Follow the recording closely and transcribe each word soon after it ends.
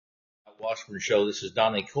Washburn Show. This is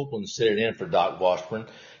Donnie Copeland sitting in for Doc Washburn.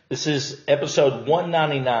 This is episode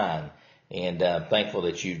 199, and I'm thankful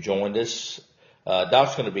that you joined us.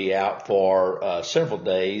 Doc's going to be out for several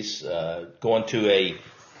days, going to a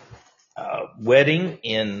wedding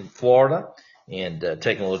in Florida and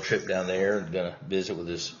taking a little trip down there and going to visit with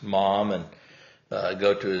his mom and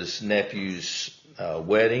go to his nephew's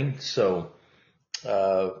wedding. So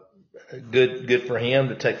good for him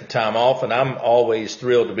to take the time off, and I'm always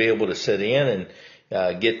thrilled to be able to sit in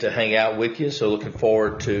and get to hang out with you. So looking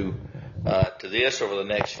forward to this over the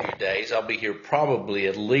next few days. I'll be here probably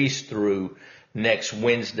at least through next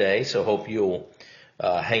Wednesday, so hope you'll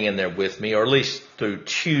hang in there with me, or at least through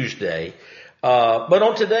Tuesday. But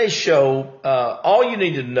on today's show, all you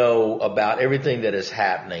need to know about everything that is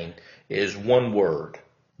happening is one word: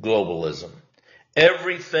 globalism.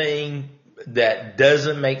 Everything that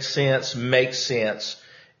doesn't make sense makes sense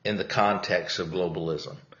in the context of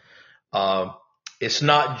globalism. It's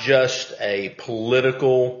not just a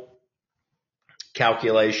political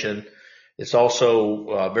calculation. It's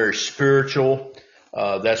also very spiritual.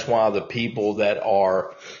 That's why the people that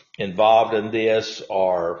are involved in this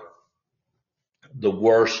are the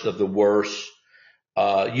worst of the worst.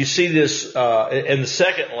 You see this, and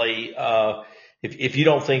secondly, if you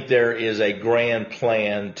don't think there is a grand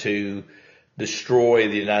plan to destroy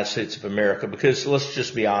the United States of America, because let's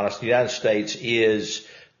just be honest, the United States is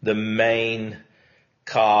the main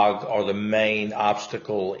cog or the main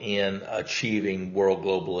obstacle in achieving world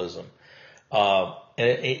globalism. And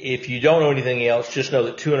if you don't know anything else, just know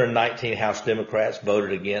that 219 House Democrats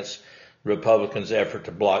voted against Republicans' effort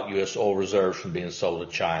to block U.S. oil reserves from being sold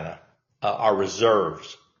to China, our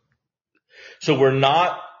reserves. So we're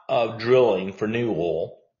not drilling for new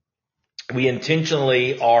oil. We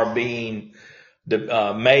intentionally are being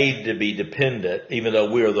made to be dependent, even though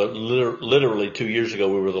we are literally 2 years ago,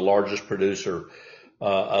 we were the largest producer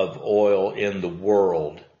of oil in the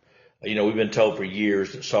world. You know, we've been told for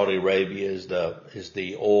years that Saudi Arabia is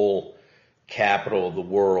the oil capital of the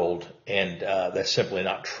world, and that's simply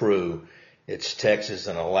not true. It's Texas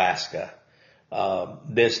and Alaska.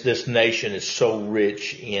 This nation is so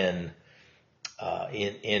rich in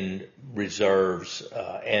reserves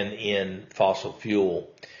and in fossil fuel.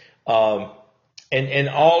 And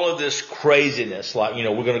all of this craziness, like, you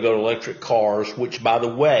know, we're going to go to electric cars, which, by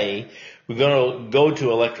the way, we're going to go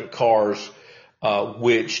to electric cars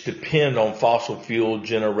which depend on fossil fuel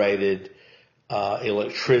generated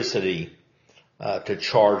electricity to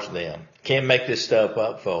charge them. Can't make this stuff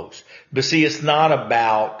up, folks. But see, it's not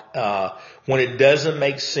about when it doesn't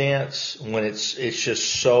make sense, when it's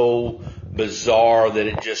just so bizarre that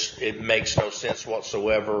it makes no sense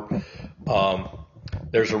whatsoever.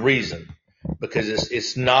 There's a reason, because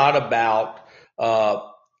it's not about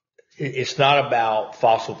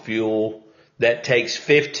fossil fuel that takes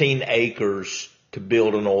 15 acres to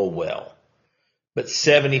build an oil well, but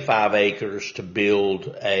 75 acres to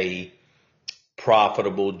build a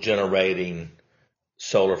profitable generating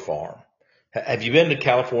solar farm. Have you been to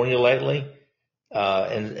California lately?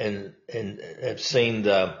 And have seen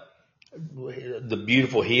the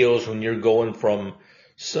beautiful hills when you're going from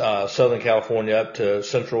Southern California up to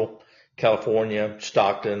Central California,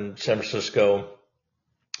 Stockton, San Francisco,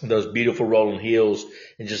 those beautiful rolling hills,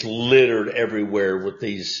 and just littered everywhere with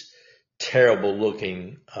these terrible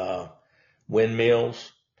looking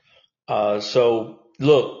windmills. So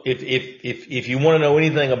look, if you want to know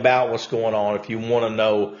anything about what's going on, if you want to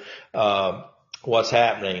know what's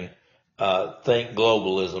happening, think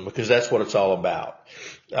globalism, because that's what it's all about.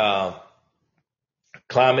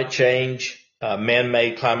 Climate change, the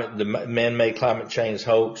man-made climate change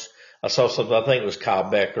hoax. I saw something, I think it was Kyle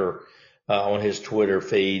Becker on his Twitter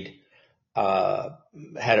feed,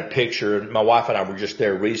 had a picture. My wife and I were just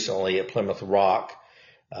there recently at Plymouth Rock,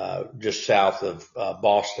 just south of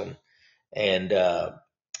Boston. And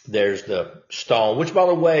there's the stone, which, by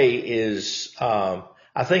the way, is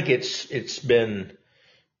I think it's been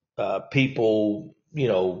people, you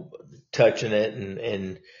know, touching it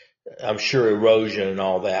and I'm sure erosion and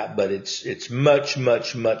all that, but it's much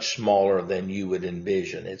smaller than you would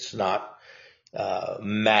envision. It's not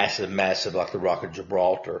massive like the Rock of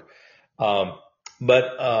Gibraltar.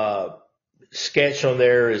 But sketched on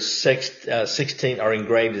there is 16, or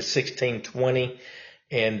engraved as 1620.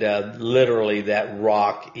 And literally that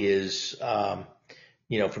rock is,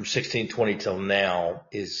 you know, from 1620 till now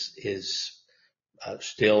is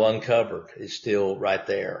still uncovered. It's still right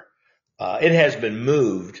there. It has been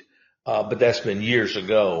moved, but that's been years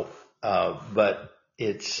ago. But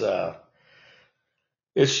it's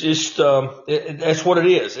just, that's what it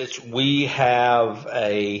is. We have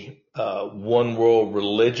a one world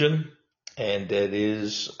religion. and that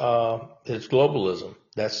is it's globalism.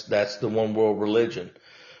 That's the one world religion.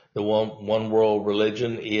 The one world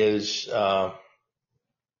religion is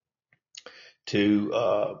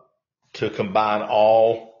to combine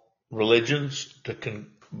all religions, to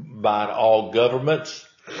combine all governments,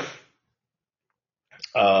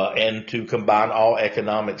 and to combine all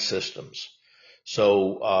economic systems.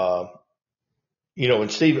 So,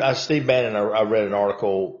 and Steve Bannon, I read an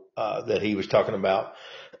article that he was talking about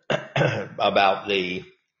about the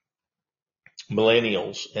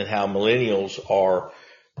millennials and how millennials are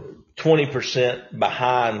 20%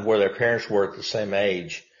 behind where their parents were at the same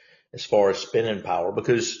age as far as spending power,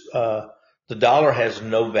 because the dollar has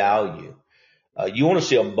no value. You want to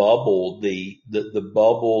see a bubble, the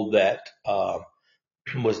bubble that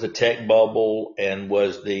was the tech bubble and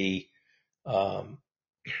was the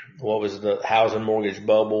what was the housing mortgage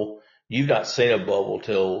bubble. You've not seen a bubble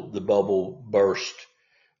till the bubble burst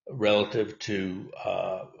relative to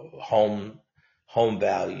home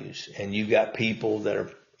values, and you've got people that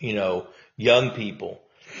are young people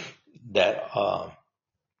that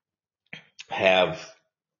have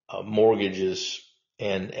mortgages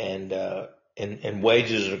and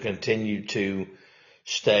wages are continue to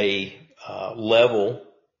stay level.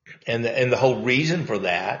 And the whole reason for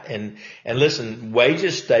that, and listen,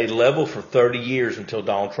 wages stayed level for 30 years until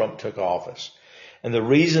Donald Trump took office. And the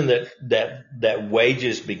reason that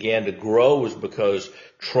wages began to grow was because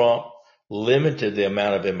Trump limited the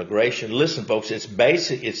amount of immigration. Listen, folks, it's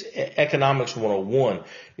basic. It's economics 101.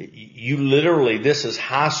 You literally, this is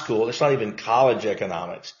high school. It's not even college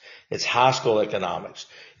economics. It's high school economics.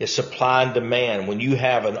 It's supply and demand. When you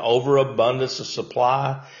have an overabundance of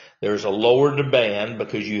supply, there's a lower demand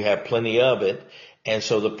because you have plenty of it. And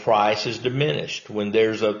so the price is diminished. When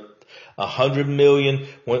there's 100 million,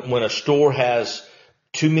 when a store has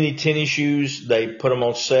too many tennis shoes, they put them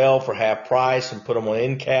on sale for half price and put them on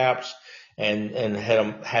end caps and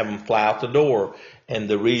have them fly out the door. And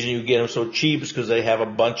the reason you get them so cheap is because they have a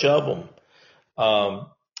bunch of them.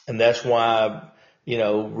 And that's why,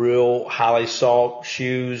 real highly sought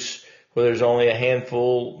shoes where there's only a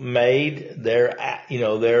handful made, they're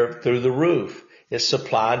through the roof. It's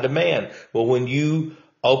supply and demand. Well, when you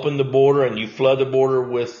open the border and you flood the border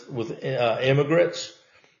with immigrants,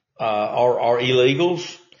 or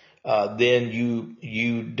illegals, then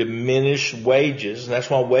you diminish wages. And that's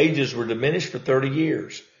why wages were diminished for 30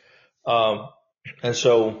 years. And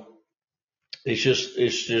so it's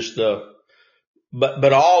just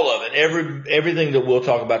but all of it, everything that we'll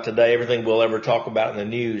talk about today, everything we'll ever talk about in the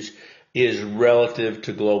news is relative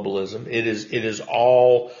to globalism. It is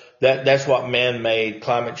all that's what man-made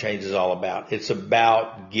climate change is all about. It's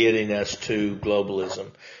about getting us to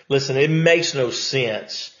globalism. Listen, it makes no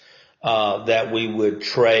sense that we would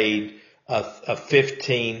trade a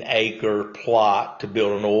 15-acre plot to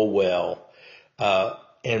build an oil well,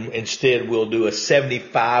 and instead we'll do a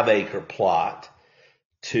 75-acre plot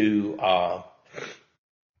to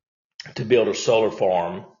build a solar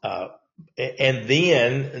farm. And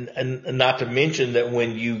then, and not to mention that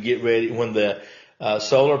when you get ready, when the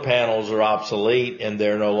solar panels are obsolete and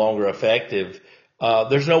they're no longer effective,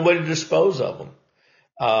 there's no way to dispose of them.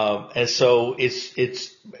 And so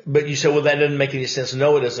but you say, well, that doesn't make any sense.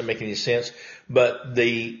 No, it doesn't make any sense. But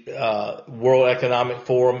the World Economic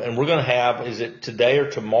Forum, and we're going to have, is it today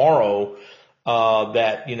or tomorrow,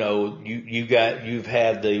 that you've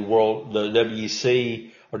had the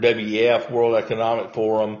WEC or WEF, World Economic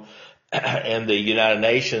Forum, and the United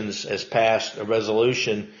Nations has passed a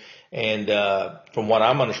resolution. And from what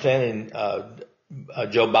I'm understanding,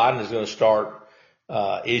 Joe Biden is going to start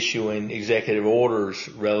issuing executive orders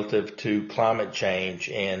relative to climate change,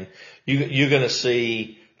 and you're going to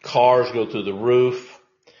see cars go through the roof.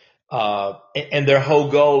 And their whole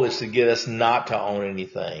goal is to get us not to own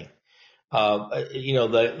anything.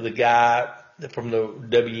 The guy from the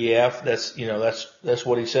WEF, that's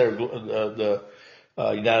what he said. The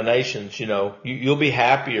United Nations, you'll be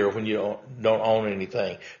happier when you don't own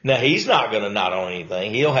anything. Now he's not going to not own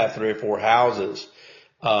anything. He'll have 3 or 4 houses.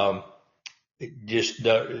 Just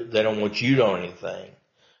they don't want you to own anything.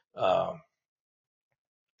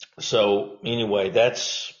 So anyway,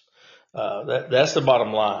 that's the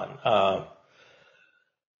bottom line.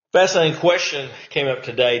 Fascinating question came up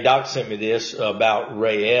today. Doc sent me this about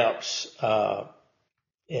Ray Epps.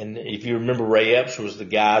 And if you remember, Ray Epps was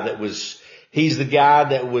he's the guy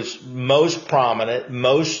that was most prominent,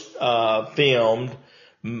 most filmed,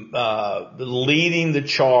 leading the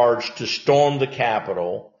charge to storm the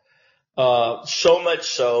Capitol. So much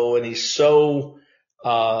so, and he's so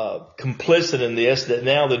complicit in this that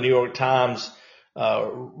now the New York Times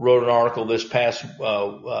wrote an article this past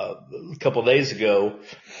couple of days ago,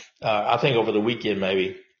 I think over the weekend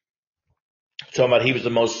maybe, talking about he was the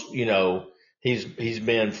most, he's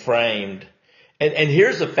been framed. And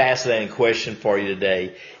here's the fascinating question for you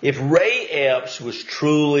today. If Ray Epps was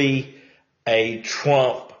truly a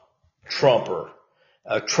Trumper,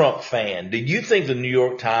 a Trump fan, do you think the New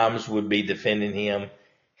York Times would be defending him?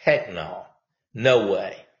 Heck no. No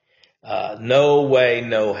way. No way,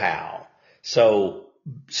 no how. So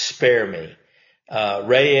spare me.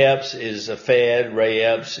 Ray Epps is a Fed. Ray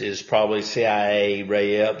Epps is probably CIA.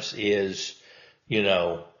 Ray Epps is,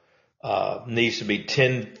 needs to be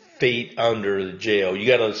 10 feet under the jail. You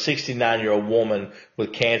got a 69-year-old woman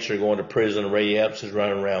with cancer going to prison. Ray Epps is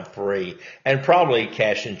running around free and probably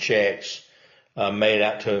cashing checks, made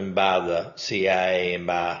out to him by the CIA and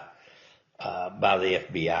by the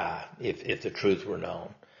FBI, if the truth were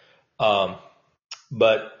known.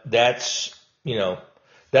 But that's the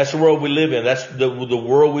world we live in. That's the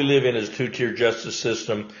world we live in is a two-tier justice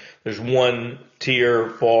system. There's one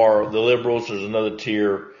tier for the liberals. There's another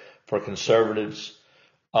tier for conservatives.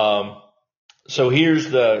 So here's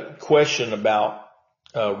the question about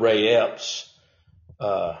Ray Epps.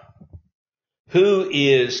 Who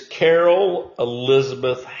is Carol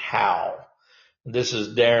Elizabeth Howe? This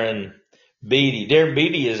is Darren Beattie. Darren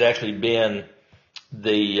Beattie has actually been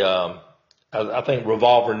the, I think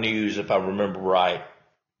Revolver News, if I remember right.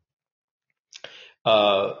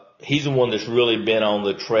 He's the one that's really been on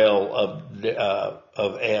the trail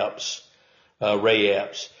of Epps, Ray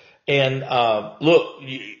Epps. And, look,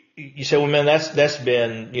 you say, well, man, that's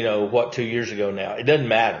been, 2 years ago now. It doesn't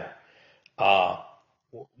matter.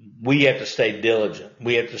 We have to stay diligent.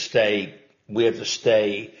 We have to stay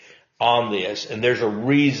on this. And there's a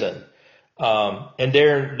reason. And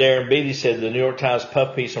Darren Beattie said the New York Times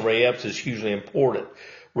puff piece on Ray Epps is hugely important.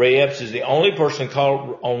 Ray Epps is the only person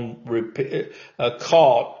caught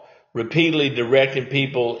repeatedly directing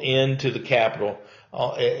people into the Capitol,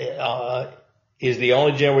 is the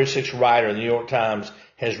only January 6th writer the New York Times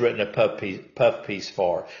has written a puff piece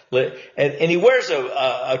for. And he wears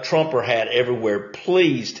a Trumper hat everywhere.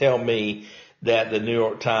 Please tell me that the New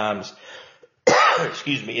York Times,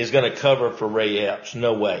 is going to cover for Ray Epps.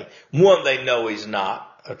 No way. One, they know he's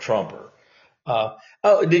not a Trumper.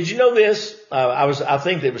 Did you know this? I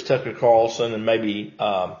think it was Tucker Carlson and maybe,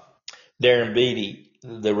 Darren Beattie,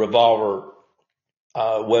 the Revolver,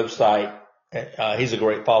 website. He's a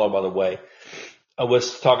great follow, by the way. I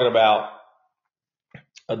was talking about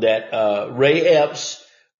that, Ray Epps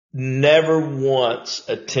never once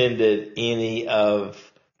attended any of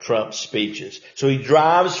Trump's speeches. So he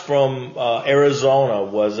drives from, Arizona,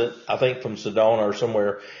 was it? I think from Sedona or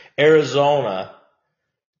somewhere, Arizona,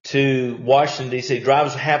 to Washington, D.C.,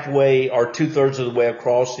 drives halfway or 2/3 of the way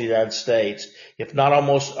across the United States, if not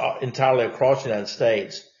almost entirely across the United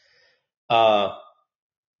States,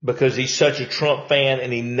 because he's such a Trump fan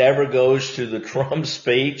and he never goes to the Trump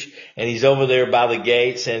speech, and he's over there by the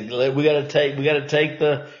gates and we got to take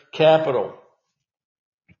the Capitol.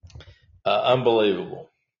 Unbelievable.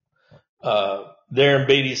 Darren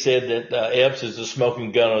Beattie said that Epps is the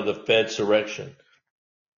smoking gun of the Fedsurrection.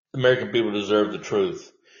 American people deserve the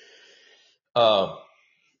truth.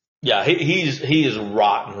 Yeah, he is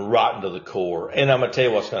rotten to the core. And I'm going to tell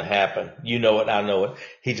you what's going to happen. You know it. I know it.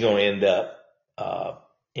 He's going to end up,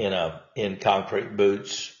 in concrete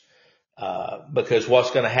boots. Because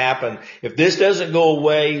what's going to happen, if this doesn't go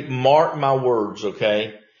away, mark my words,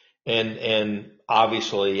 okay? And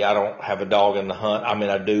obviously I don't have a dog in the hunt. I mean,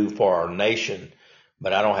 I do for our nation,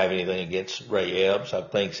 but I don't have anything against Ray Epps. I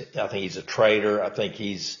think he's a traitor. I think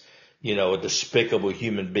he's, a despicable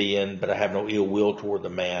human being, but I have no ill will toward the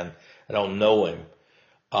man. I don't know him.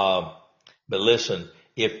 But listen,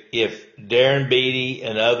 if Darren Beattie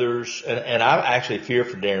and others, and I actually fear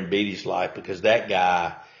for Darren Beattie's life because that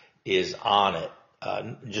guy is on it,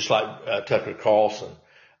 just like Tucker Carlson.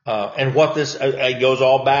 And what this, it goes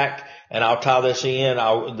all back, and I'll tie this in,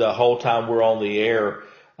 the whole time we're on the air,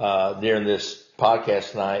 during this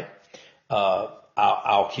podcast tonight,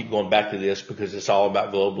 I'll keep going back to this because it's all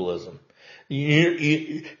about globalism.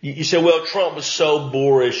 You say, well, Trump was so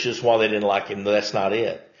boorish, that's why they didn't like him. No, that's not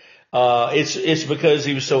it. It's because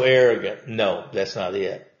he was so arrogant. No, that's not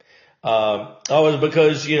it. It's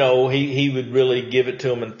because, he would really give it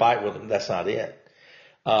to him and fight with him. That's not it.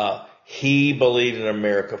 He believed in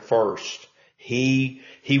America first. He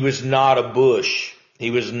was not a Bush.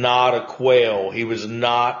 He was not a Quayle. He was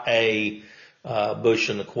not a, Bush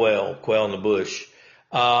and the Quayle and the Bush.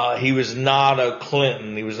 He was not a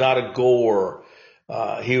Clinton. He was not a Gore.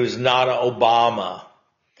 He was not a Obama.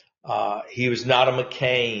 He was not a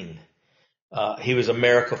McCain. He was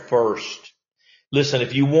America first. Listen,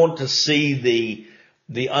 if you want to see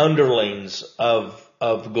the underlings of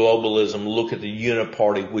globalism, look at the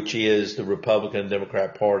uniparty, which is the Republican and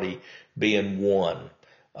Democrat Party being one,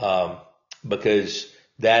 because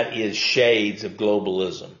that is shades of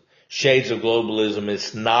globalism. Shades of globalism.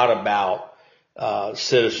 It's not about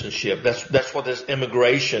citizenship. That's what this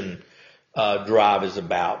immigration drive is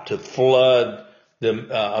about, to flood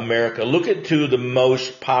America. Look at two of the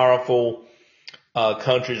most powerful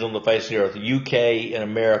countries on the face of the earth, the UK and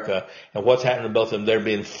America, and what's happening to both of them. They're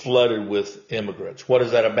being flooded with immigrants. What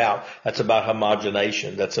is that about? That's about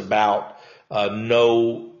homogenation. That's about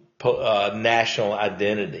no national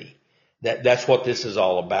identity. That's what this is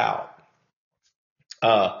all about.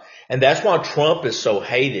 And that's why Trump is so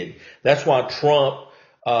hated. That's why Trump,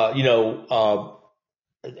 and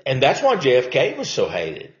that's why JFK was so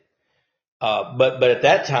hated. But at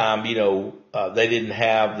that time, they didn't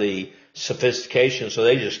have the sophistication, so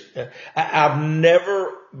they just, I've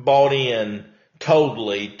never bought in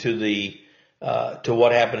totally to to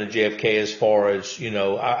what happened to JFK as far as,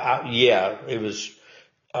 yeah, it was,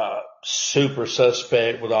 super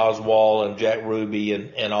suspect with Oswald and Jack Ruby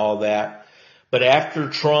and all that. But after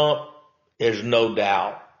Trump, there's no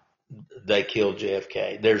doubt they killed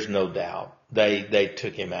JFK. There's no doubt they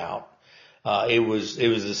took him out. It was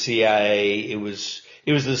the CIA. It was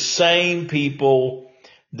the same people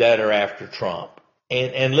that are after Trump.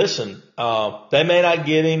 And listen, they may not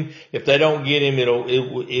get him. If they don't get him,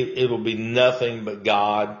 it'll be nothing but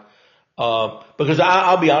God. Because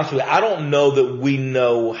I'll be honest with you, I don't know that we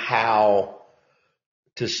know how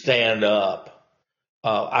to stand up.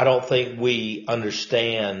 I don't think we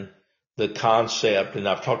understand the concept, and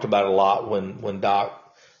I've talked about it a lot when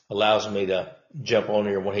Doc allows me to jump on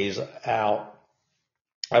here when he's out.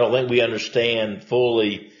 I don't think we understand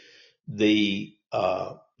fully the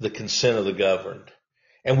consent of the governed.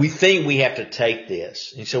 And we think we have to take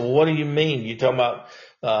this. And you say, well, what do you mean? You talking about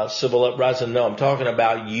civil uprising? No, I'm talking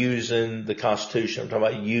about using the Constitution. I'm talking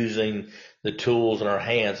about using the tools in our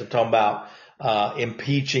hands. I'm talking about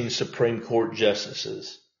impeaching Supreme Court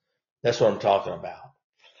justices. That's what I'm talking about.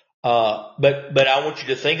 But I want you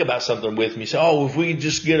to think about something with me. Say, oh, if we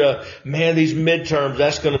just get these midterms,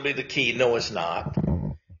 that's going to be the key. No, it's not.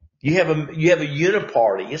 You have a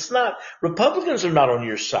uniparty. It's not, Republicans are not on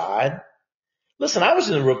your side. Listen, I was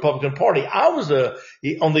in the Republican Party. I was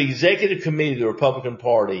on the executive committee of the Republican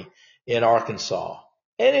Party in Arkansas.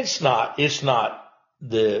 And it's not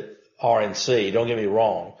the RNC. Don't get me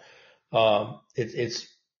wrong. It's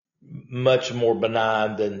much more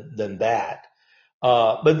benign than that.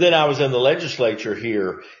 But then I was in the legislature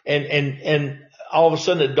here, and all of a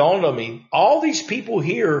sudden it dawned on me, all these people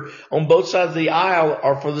here on both sides of the aisle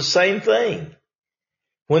are for the same thing.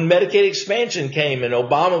 When Medicaid expansion came and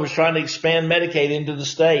Obama was trying to expand Medicaid into the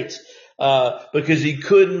states, because he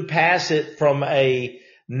couldn't pass it from a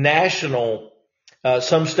national,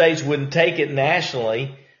 some states wouldn't take it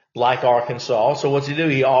nationally, like Arkansas. So what's he do?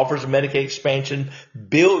 He offers Medicaid expansion,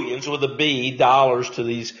 billions with a B dollars to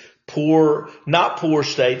these not poor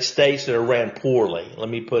states that are ran poorly. Let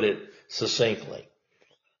me put it succinctly.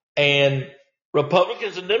 And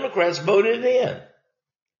Republicans and Democrats voted it in.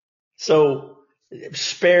 So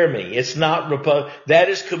spare me. It's not that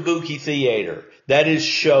is kabuki theater. That is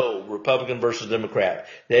show, Republican versus Democrat.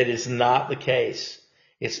 That is not the case.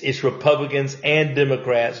 It's Republicans and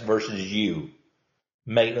Democrats versus you.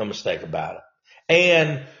 Make no mistake about it.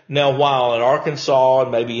 And now, while in Arkansas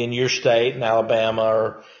and maybe in your state, in Alabama,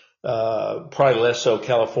 or probably less so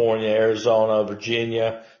California, Arizona,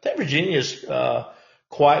 Virginia, I think Virginia's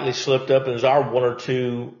quietly slipped up and is our one or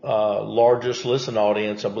two largest listen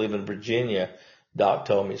audience, I believe, in Virginia. Doc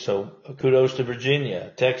told me. So kudos to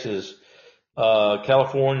Virginia, Texas,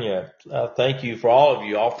 California. Thank you for all of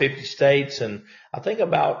you, all 50 states, and I think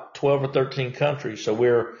about 12 or 13 countries. So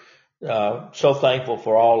we're so thankful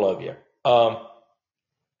for all of you.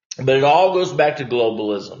 But it all goes back to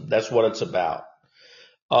globalism. That's what it's about.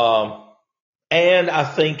 And I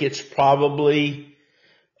think it's probably,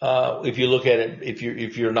 if you look at it,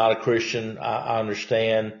 if you're not a Christian, I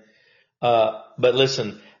understand. But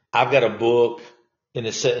listen, I've got a book and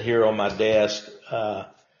it's sitting here on my desk,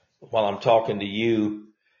 while I'm talking to you,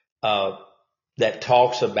 that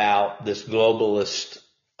talks about this globalist,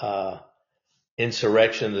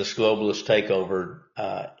 insurrection, this globalist takeover,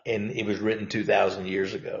 and it was written 2,000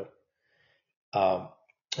 years ago.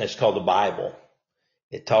 It's called the Bible.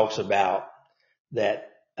 It talks about that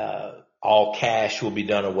all cash will be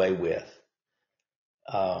done away with,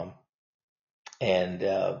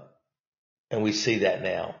 and we see that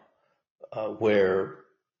now, where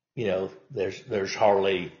there's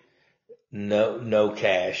hardly no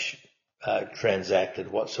cash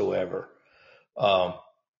transacted whatsoever. Um,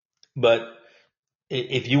 but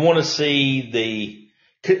if you want to see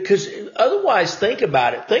because otherwise, think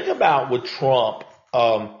about it. Think about with Trump.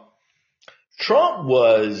 Trump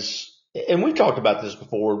was, and we talked about this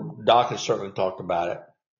before. Doc has certainly talked about it.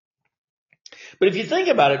 But if you think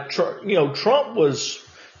about it, Trump was,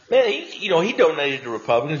 man, he donated to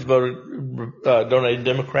Republicans, donated to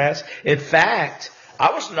Democrats. In fact,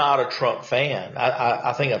 I was not a Trump fan.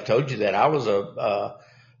 I think I've told you that. I was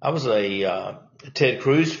a Ted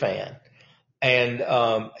Cruz fan. And,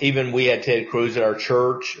 even we had Ted Cruz at our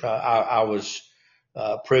church. I was,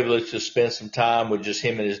 privileged to spend some time with just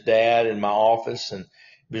him and his dad in my office, and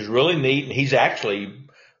it was really neat. And he's actually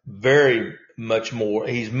much more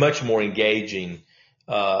engaging,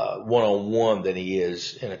 one-on-one than he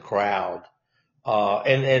is in a crowd.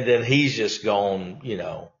 And then he's just gone,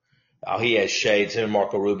 he has shades. Him and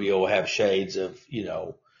Marco Rubio will have shades of,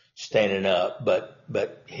 standing up,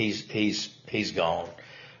 but he's gone.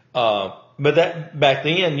 But that back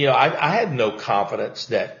then, I had no confidence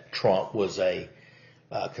that Trump was a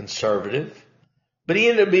conservative, but he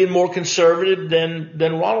ended up being more conservative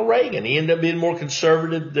than Ronald Reagan. He ended up being more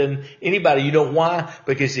conservative than anybody. You know why?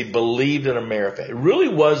 Because he believed in America. It really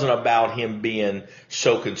wasn't about him being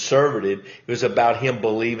so conservative. It was about him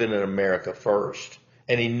believing in America first.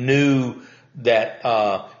 And he knew that,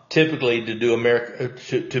 typically to do America,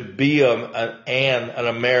 to be an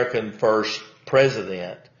American first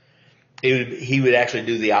president, he would actually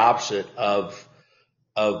do the opposite of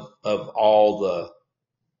all the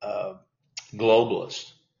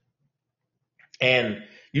globalists. And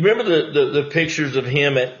you remember the pictures of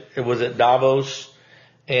him at Davos,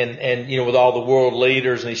 and with all the world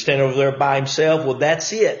leaders, and he's standing over there by himself. Well,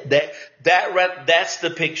 that's it. That's the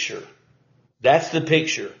picture. That's the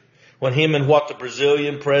picture. When him and the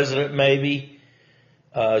Brazilian president maybe,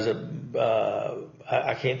 I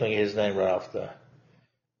can't think of his name right off the,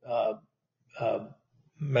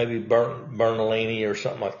 maybe Bernalini or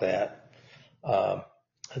something like that.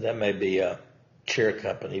 That may be a chair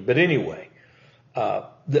company, but anyway,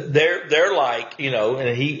 they're like,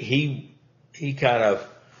 and he kind of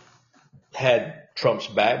had Trump's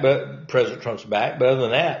back, but President Trump's back. But other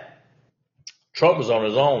than that, Trump was on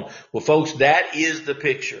his own. Well, folks, that is the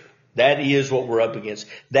picture. That is what we're up against.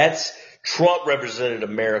 Trump represented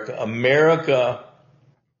America. America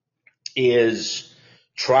is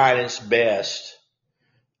trying its best,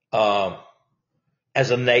 as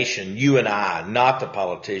a nation, you and I, not the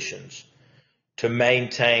politicians, to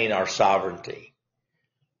maintain our sovereignty.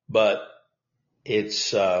 But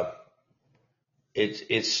it's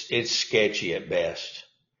sketchy at best.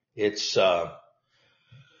 It's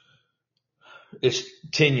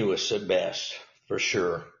tenuous at best, for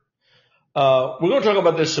sure. We're going to talk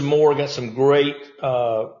about this some more. Got some great,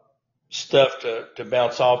 stuff to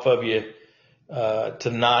bounce off of you,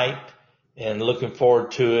 tonight, and looking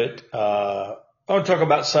forward to it. I want to talk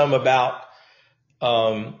about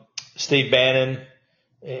Steve Bannon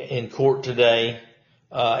in court today.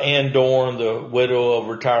 Ann Dorn, the widow of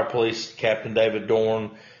retired police Captain David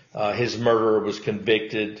Dorn, his murderer, was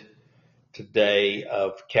convicted today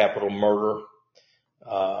of capital murder,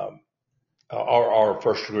 or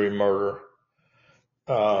first degree murder.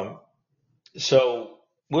 So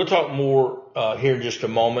we'll talk more, here in just a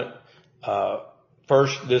moment.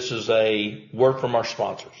 First, this is a word from our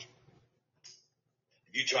sponsors.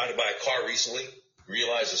 You tried to buy a car recently?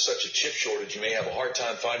 Realize there's such a chip shortage you may have a hard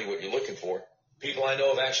time finding what you're looking for. People I know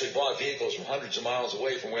have actually bought vehicles from hundreds of miles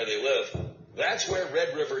away from where they live. That's where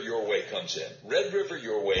Red River Your Way comes in. Red River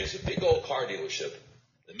Your Way is a big old car dealership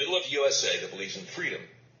in the middle of the USA that believes in freedom,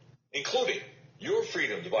 including your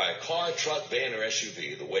freedom to buy a car, truck, van, or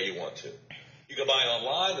SUV the way you want to. You can buy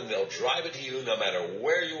online and they'll drive it to you no matter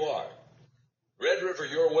where you are. Red River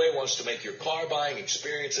Your Way wants to make your car buying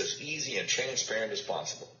experience as easy and transparent as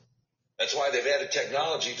possible. That's why they've added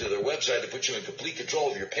technology to their website to put you in complete control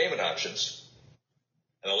of your payment options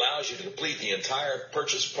and allows you to complete the entire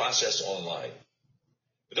purchase process online.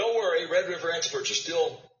 But don't worry, Red River experts are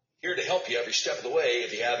still here to help you every step of the way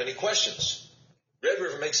if you have any questions. Red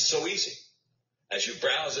River makes it so easy. As you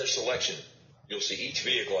browse their selection, you'll see each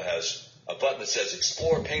vehicle has a button that says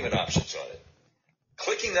Explore Payment Options on it.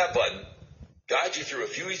 Clicking that button guides you through a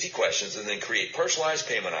few easy questions and then create personalized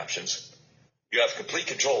payment options you have complete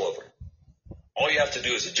control over. All you have to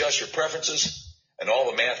do is adjust your preferences, and all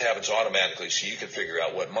the math happens automatically so you can figure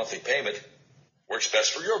out what monthly payment works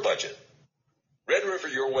best for your budget. Red River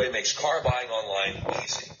Your Way makes car buying online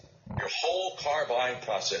easy. Your whole car buying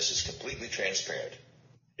process is completely transparent.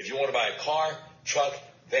 If you want to buy a car, truck,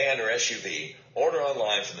 van, or SUV, Order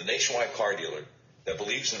online from the nationwide car dealer that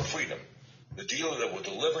believes in freedom, the dealer that will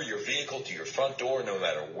deliver your vehicle to your front door no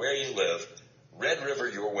matter where you live,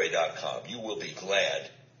 RedRiverYourWay.com. You will be glad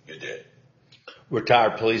you did.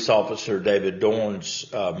 Retired police officer David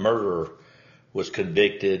Dorn's murderer was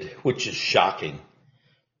convicted, which is shocking,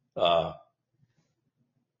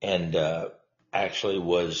 and actually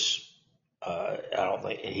was, I don't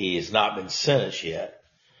think, he has not been sentenced yet,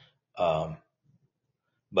 but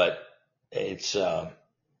it's,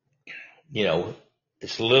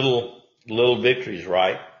 it's little victories,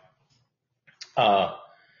 right?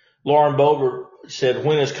 Lauren Boebert said,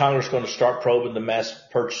 when is Congress going to start probing the mass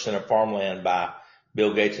purchasing of farmland by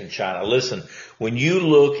Bill Gates in China? Listen, when you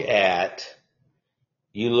look at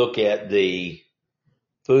the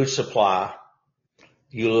food supply,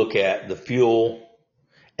 you look at the fuel,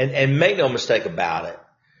 and make no mistake about it,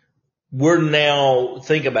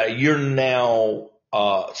 you're now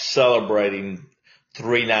celebrating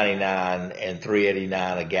 $3.99 and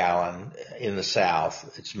 $3.89 a gallon in the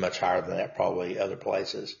South. It's much higher than that, probably other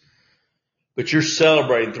places. But you're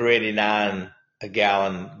celebrating $3.89 a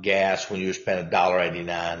gallon gas when you were spending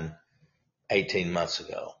 $1.89 18 months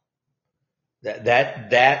ago.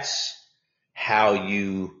 That's how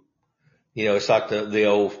it's like the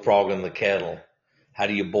old frog in the kettle. How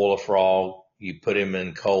do you boil a frog? You put him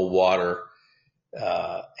in cold water,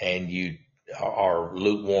 or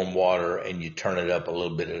lukewarm water, and you turn it up a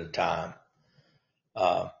little bit at a time.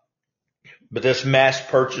 But this mass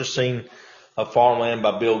purchasing of farmland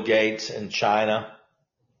by Bill Gates in China.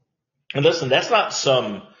 And listen, that's not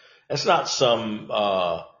some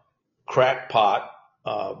crackpot,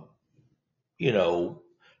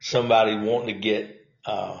 somebody wanting to get,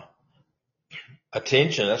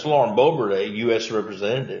 attention. That's Lauren Boebert, a U.S.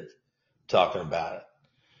 representative, talking about it.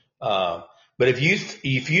 But if you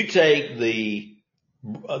take the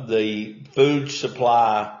food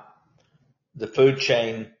supply, the food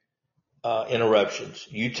chain, interruptions,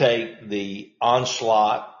 you take the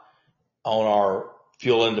onslaught on our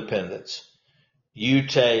fuel independence, you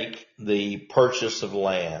take the purchase of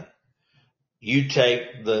land, you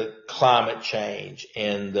take the climate change,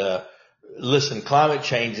 and listen, climate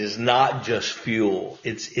change is not just fuel.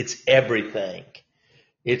 It's everything.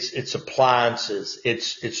 It's appliances.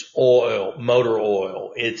 It's oil, motor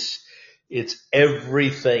oil. It's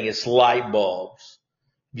everything. It's light bulbs.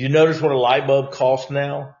 Do you notice what a light bulb costs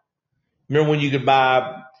now? Remember when you could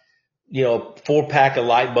buy, 4-pack of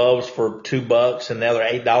light bulbs for $2 and now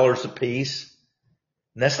they're $8 a piece?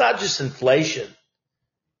 And that's not just inflation.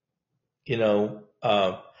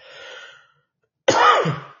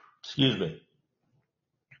 Excuse me.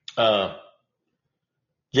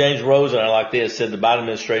 James Rosen, I like this, said the Biden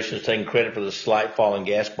administration is taking credit for the slight fall in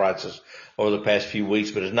gas prices over the past few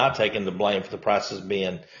weeks, but is not taking the blame for the prices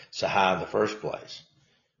being so high in the first place.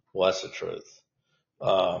 Well, that's the truth.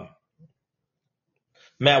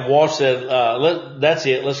 Matt Walsh said, that's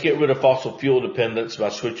it. Let's get rid of fossil fuel dependence by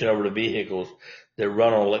switching over to vehicles that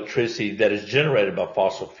run on electricity that is generated by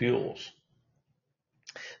fossil fuels.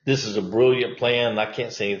 This is a brilliant plan, and I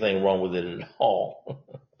can't see anything wrong with it at all.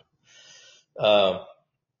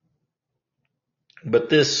 But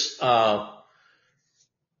this, the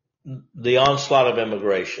onslaught of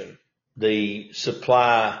immigration, the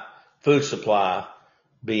food supply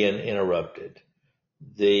being interrupted,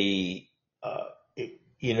 the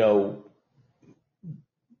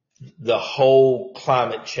whole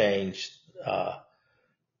climate change,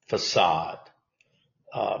 facade,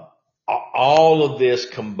 all of this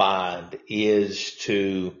combined is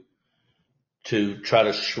to try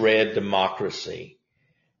to shred democracy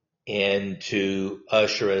and to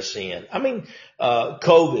usher us in. I mean,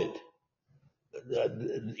 COVID,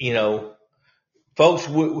 folks,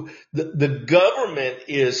 the government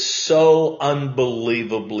is so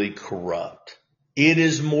unbelievably corrupt. It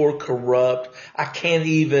is more corrupt. I can't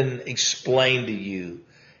even explain to you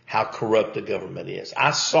how corrupt the government is.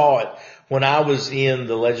 I saw it when I was in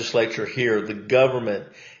the legislature here. The government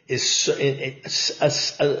is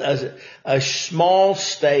a small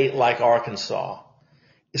state like Arkansas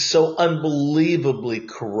is so unbelievably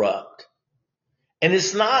corrupt. And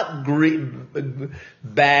it's not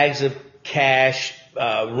bags of cash,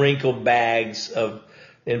 wrinkled bags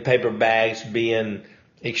in paper bags being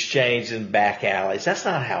exchanged in back alleys. That's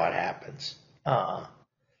not how it happens.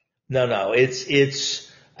 No.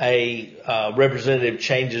 It's a representative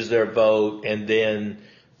changes their vote and then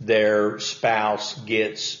their spouse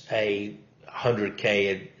gets a $100K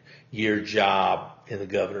a year job in the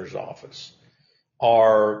governor's office.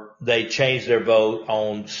 Or they change their vote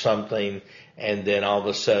on something and then all of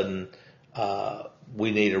a sudden,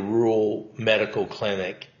 we need a rural medical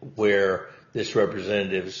clinic where this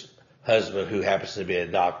representative's husband, who happens to be a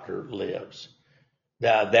doctor, lives.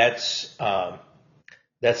 Now that's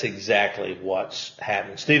exactly what's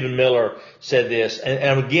happening. Stephen Miller said this,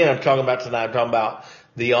 and again, I'm talking about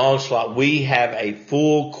the onslaught. We have a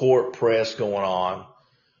full court press going on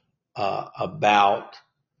about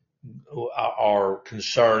our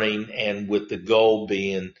concerning, and with the goal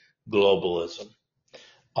being globalism.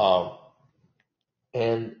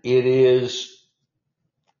 And it is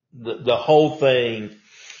the whole thing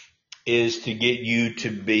is to get you to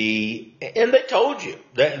be, and they told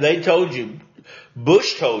you,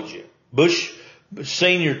 Bush told you, Bush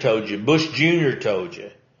Senior told you, Bush Jr. told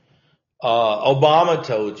you, Obama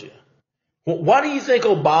told you. Why do you think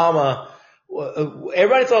Obama,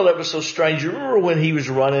 everybody thought that was so strange. You remember when he was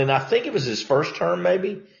running, I think it was his first term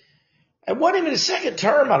maybe. It wasn't even his second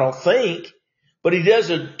term, I don't think, but he does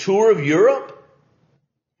a tour of Europe.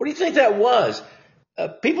 What do you think that was?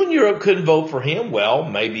 People in Europe couldn't vote for him. Well,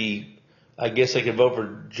 maybe, I guess they could vote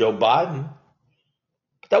for Joe Biden.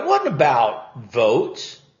 But that wasn't about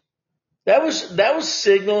votes. That was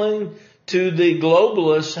signaling to the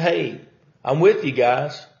globalists, hey, I'm with you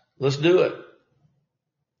guys. Let's do it.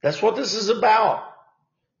 That's what this is about.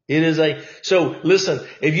 So listen,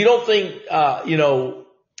 if you don't think,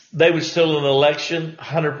 they would steal an election,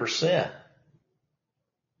 100%.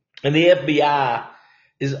 And the FBI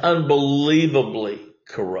is unbelievably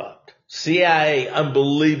corrupt. CIA,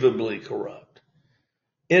 unbelievably corrupt.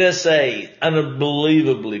 NSA,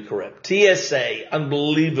 unbelievably corrupt. TSA,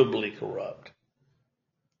 unbelievably corrupt.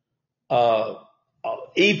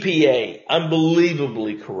 EPA,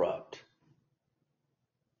 unbelievably corrupt.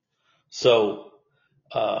 So,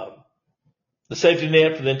 the safety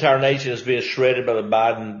net for the entire nation is being shredded by the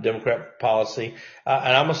Biden Democrat policy.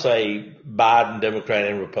 And I'm going to say Biden Democrat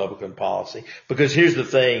and Republican policy. Because here's the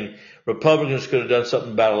thing. Republicans could have done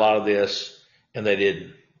something about a lot of this, and they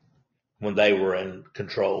didn't when they were in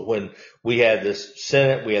control. When we had this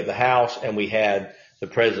Senate, we had the House, and we had the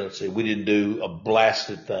presidency. We didn't do a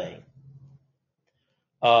blasted thing.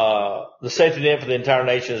 The safety net for the entire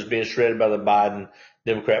nation is being shredded by the Biden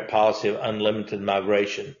Democrat policy of unlimited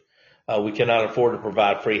migration. We cannot afford to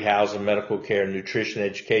provide free housing, medical care, nutrition,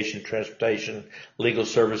 education, transportation, legal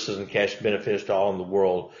services, and cash benefits to all in the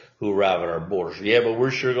world who arrive at our borders. Yeah, but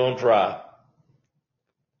we're sure going to try.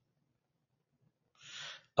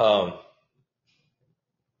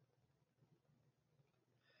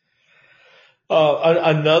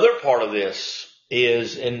 Another part of this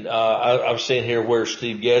is, and I was seeing here where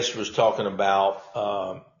Steve Guest was talking about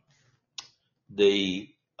the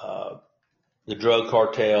drug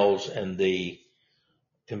cartels and the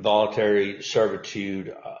involuntary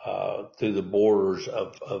servitude through the borders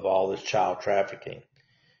of all this child trafficking.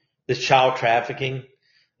 This child trafficking,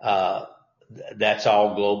 that's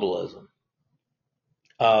all globalism.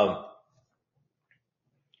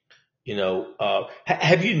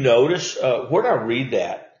 Have you noticed, where did I read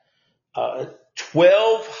that?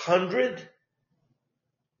 1,200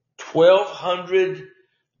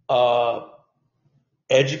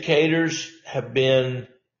 educators have been,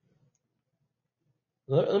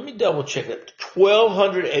 let me double check that.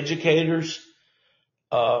 1,200 educators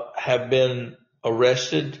have been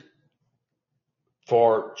arrested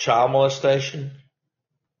for child molestation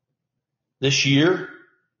this year.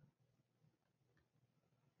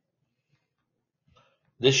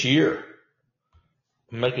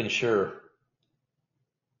 I'm making sure.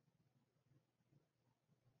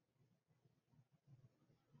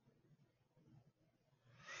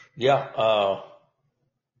 Yeah,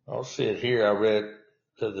 I'll see it here. I read it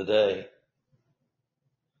the other day.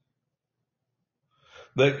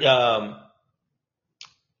 But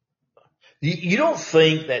you don't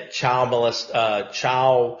think that child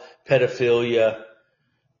pedophilia,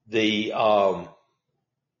 the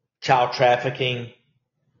child trafficking,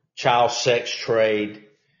 child sex trade,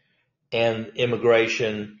 and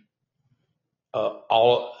immigration,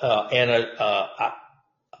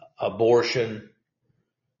 abortion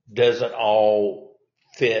doesn't all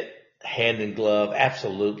fit hand in glove?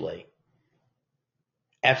 Absolutely.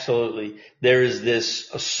 There is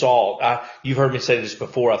this assault. You've heard me say this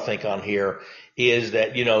before, I think, on here, is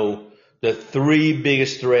that, the three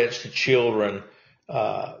biggest threats to children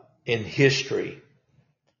in history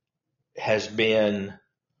has been,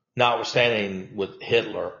 notwithstanding with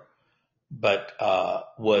Hitler, but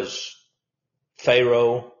was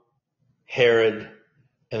Pharaoh, Herod,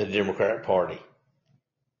 and the Democratic Party.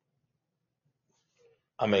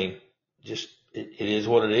 I mean, just it is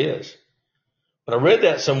what it is. But I read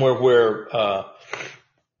that somewhere where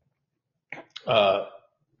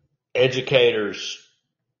educators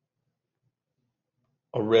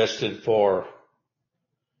arrested for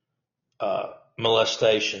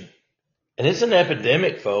molestation. And it's an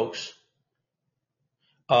epidemic, folks.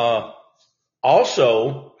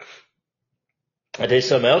 Also, I tell you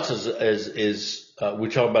something else is we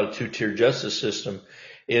talk about a two-tier justice system,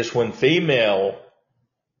 is when female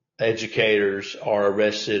educators are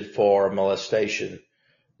arrested for molestation,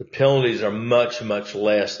 the penalties are much, much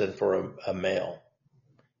less than for a male.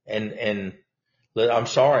 And I'm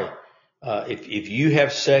sorry, if you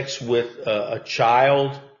have sex with a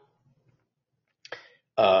child,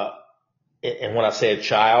 and when I say a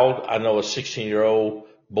child, I know a 16-year-old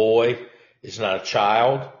boy is not a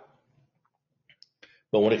child,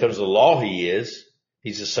 but when it comes to the law, he's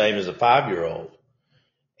the same as a 5-year-old.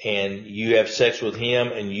 And you have sex with him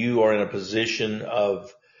and you are in a position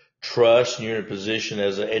of trust and you're in a position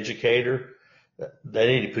as an educator, they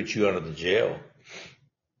need to put you under the jail.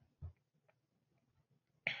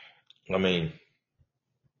 I mean,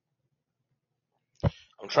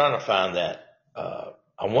 I'm trying to find that.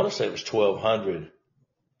 I want to say it was 1,200.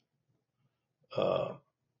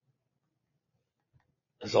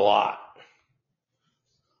 It's a lot.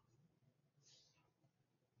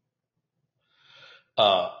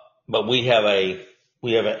 But we have an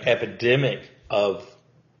epidemic of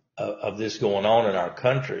this going on in our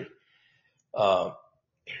country.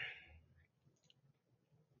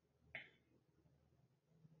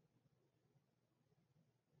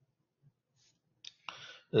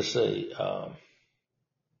 Let's see.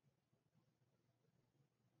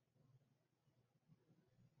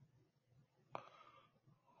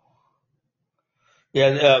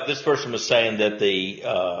 This person was saying that the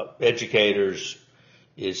educators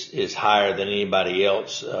is higher than anybody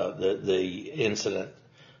else. The incident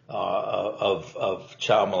of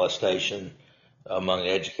child molestation among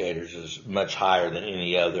educators is much higher than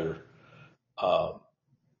any other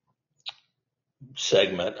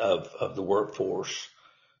segment of the workforce.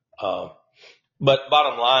 But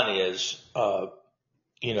bottom line is,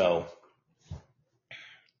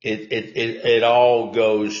 it all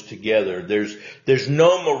goes together. There's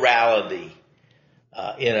no morality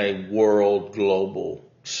in a world global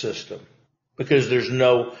system because there's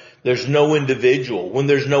no individual. When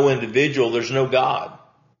there's no individual, there's no God.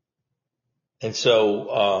 And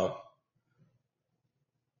so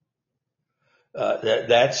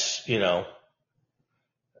that's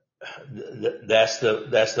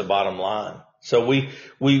the bottom line. So we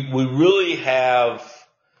really have.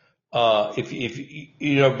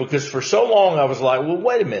 Because for so long I was like, well,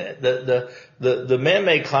 wait a minute, the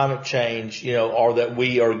man-made climate change, or that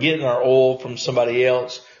we are getting our oil from somebody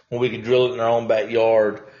else when we can drill it in our own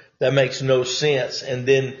backyard, that makes no sense.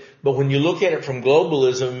 But when you look at it from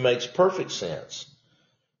globalism, it makes perfect sense.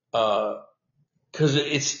 Cause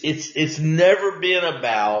it's never been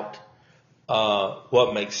about,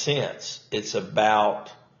 what makes sense. It's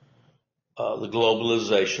about, the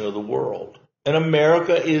globalization of the world. And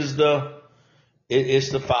America is the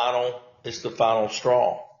final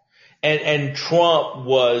straw. And Trump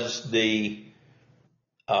was is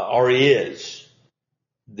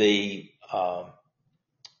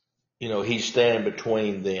he's standing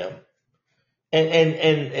between them.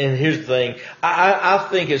 And here's the thing. I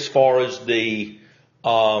think as far as the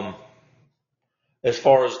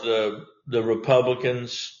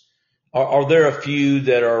Republicans, are there a few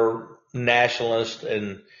that are nationalists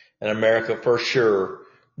in America for sure?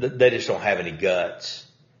 They just don't have any guts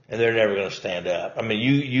and they're never going to stand up. I mean,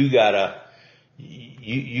 you gotta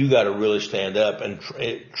really stand up, and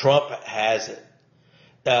Trump has it.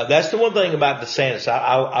 That's the one thing about DeSantis.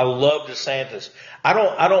 I love DeSantis. I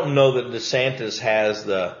don't know that DeSantis has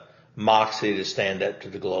the moxie to stand up to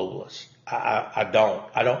the globalists. I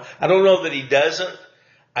don't know that he doesn't.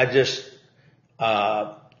 I just,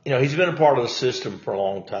 he's been a part of the system for a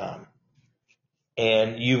long time.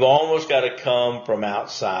 And you've almost got to come from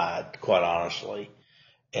outside, quite honestly.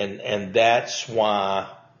 And that's why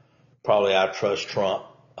probably I trust Trump,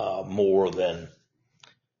 more than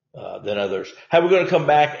others. Hey, we're going to come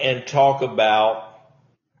back and talk about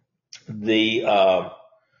the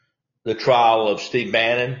trial of Steve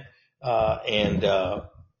Bannon, and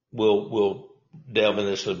we'll delve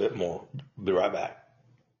into this a little bit more. Be right back.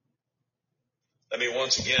 Let me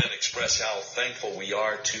once again express how thankful we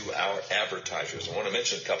are to our advertisers. I want to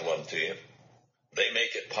mention a couple of them to you. They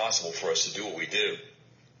make it possible for us to do what we do.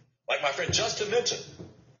 Like my friend Justin Minton,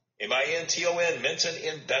 M-I-N-T-O-N, Minton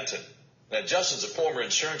in Benton. Now, Justin's a former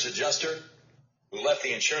insurance adjuster who left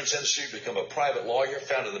the insurance industry to become a private lawyer,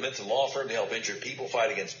 founded the Minton Law Firm to help injured people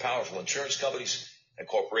fight against powerful insurance companies and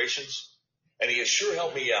corporations. And he has sure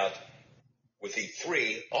helped me out with the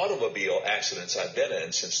 3 automobile accidents I've been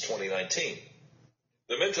in since 2019.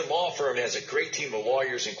 The Minton Law Firm has a great team of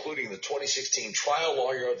lawyers, including the 2016 Trial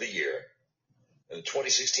Lawyer of the Year and the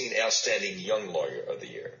 2016 Outstanding Young Lawyer of the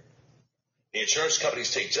Year. The insurance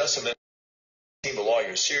companies take Just a Minton team of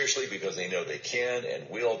lawyers seriously because they know they can and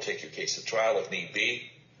will take your case to trial if need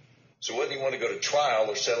be. So whether you want to go to trial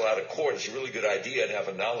or settle out of court, it's a really good idea to have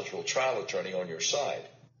a knowledgeable trial attorney on your side.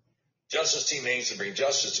 Justice Team aims to bring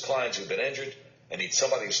justice to clients who have been injured and need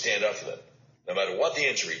somebody to stand up for them. No matter what the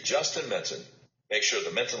injury, Justin Minton makes sure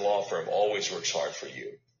the Minton Law Firm always works hard for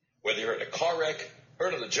you. Whether you're in a car wreck,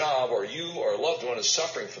 hurt on the job, or you or a loved one is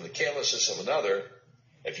suffering from the carelessness of another,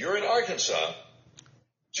 if you're in Arkansas,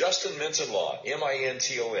 Justin Minton Law,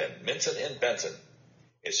 M-I-N-T-O-N, Minton and Benton,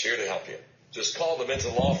 is here to help you. Just call the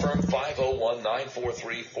Minton Law Firm,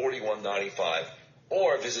 501-943-4195,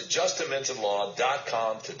 or visit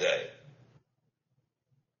justinmintonlaw.com today.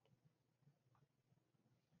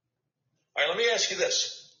 All right, let me ask you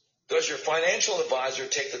this. Does your financial advisor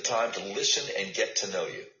take the time to listen and get to know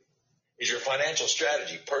you? Is your financial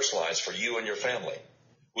strategy personalized for you and your family?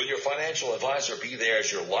 Will your financial advisor be there as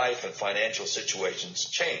your life and financial situations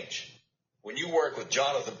change? When you work with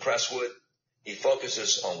Jonathan Presswood, he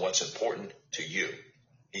focuses on what's important to you.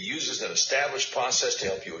 He uses an established process to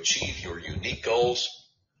help you achieve your unique goals,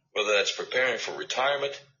 whether that's preparing for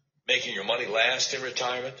retirement, making your money last in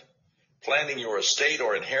retirement, planning your estate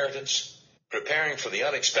or inheritance, preparing for the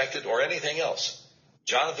unexpected, or anything else.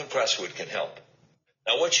 Jonathan Presswood can help.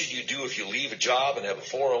 Now, what should you do if you leave a job and have a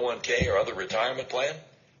 401k or other retirement plan?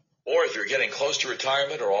 Or if you're getting close to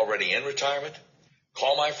retirement or already in retirement?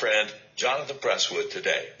 Call my friend Jonathan Presswood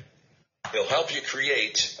today. He'll help you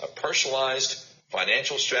create a personalized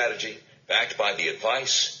financial strategy backed by the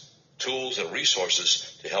advice, tools, and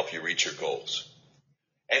resources to help you reach your goals.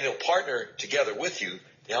 And he'll partner together with you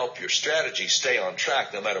to help your strategy stay on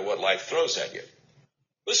track no matter what life throws at you.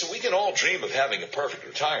 Listen, we can all dream of having a perfect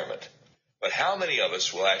retirement, but how many of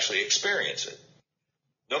us will actually experience it?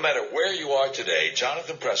 No matter where you are today,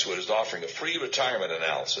 Jonathan Presswood is offering a free retirement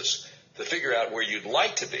analysis to figure out where you'd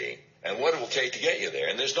like to be and what it will take to get you there,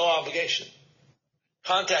 and there's no obligation.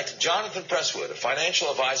 Contact Jonathan Presswood, a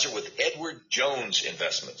financial advisor with Edward Jones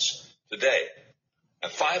Investments, today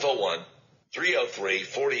at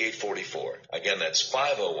 501-303-4844. Again, that's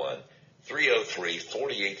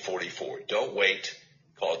 501-303-4844. Don't wait.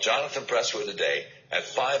 Call Jonathan Presswood today at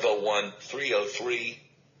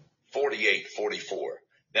 501-303-4844.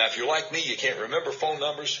 Now, if you're like me, you can't remember phone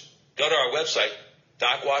numbers, go to our website,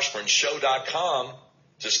 DocWashburnShow.com.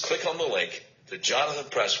 Just click on the link to Jonathan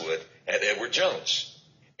Presswood at Edward Jones.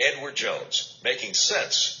 Edward Jones, making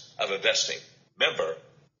sense of investing. Member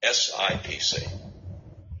SIPC.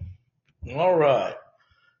 All right.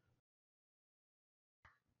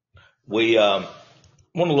 We want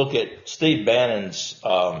to look at Steve Bannon's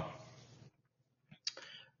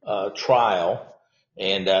trial.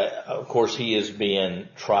 And, of course, he is being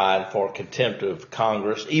tried for contempt of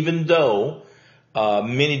Congress, even though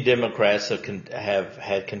many Democrats have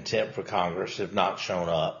had contempt for Congress, have not shown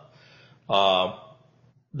up.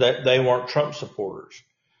 That they weren't Trump supporters.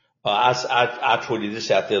 I tweeted this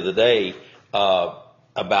out the other day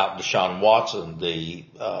about Deshaun Watson, the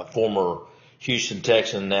former Houston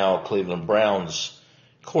Texan, now Cleveland Browns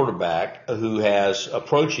quarterback, who has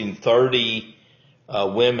approaching 30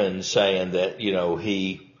 women saying that,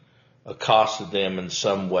 he accosted them in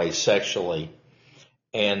some way sexually.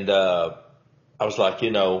 And I was like,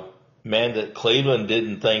 man, that Cleveland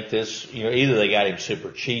didn't think this, either they got him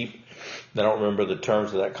super cheap, they don't remember the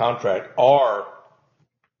terms of that contract, or,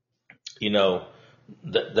 they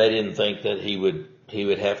didn't think that he would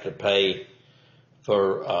have to pay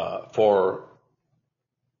for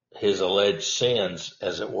his alleged sins,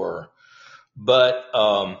 as it were. But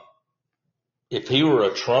if he were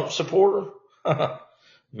a Trump supporter,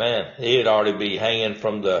 man, he'd already be hanging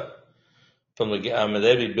from the.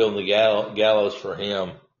 They'd be building the gallows for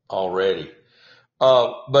him already.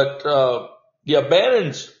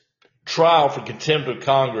 Bannon's trial for contempt of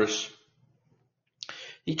Congress,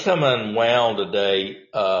 he come unwound today,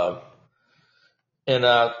 and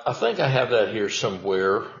I think I have that here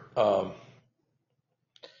somewhere.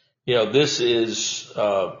 This is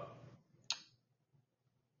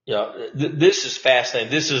this is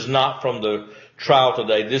fascinating. This is not from the trial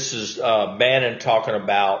today. This is Bannon talking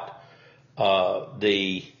about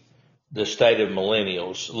the state of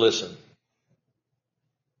millennials. Listen.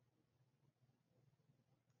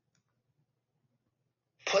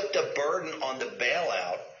 Put the burden on the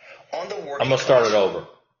bailout on the working class. I'm going to start it over.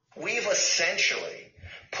 We've essentially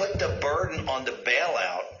put the burden on the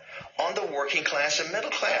bailout on on the working class and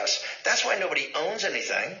middle class. That's why nobody owns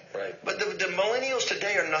anything. Right. But the millennials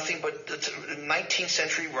today are nothing but the 19th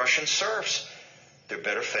century Russian serfs. They're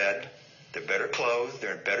better fed. They're better clothed.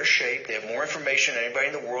 They're in better shape. They have more information than anybody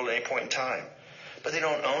in the world at any point in time. But they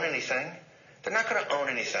don't own anything. They're not going to own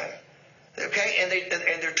anything. Okay, and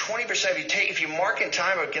they're 20%. If you mark in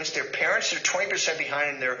time against their parents, they're 20%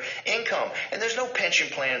 behind in their income, and there's no pension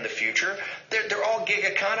plan in the future. They're all gig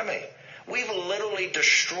economy. We've literally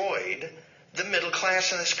destroyed the middle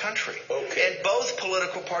class in this country. Okay. And both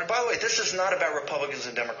political parties. By the way, this is not about Republicans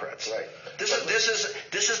and Democrats. Right. This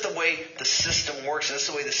is the way the system works, and this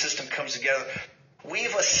is the way the system comes together.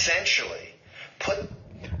 We've essentially put.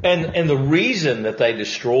 And the reason that they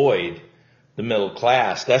destroyed the middle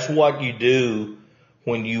class, that's what you do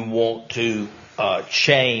when you want to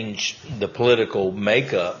change the political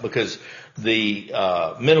makeup, because the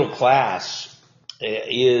middle class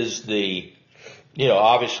is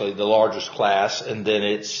obviously the largest class, and then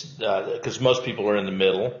it's because most people are in the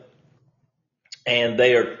middle, and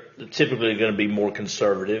they are typically going to be more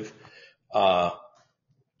conservative,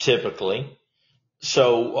 typically.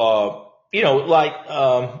 So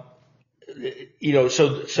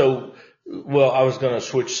well, I was going to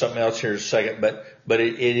switch to something else here in a second, but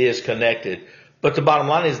it is connected. But the bottom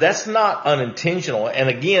line is that's not unintentional. And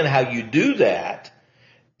again, how you do that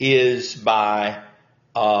is by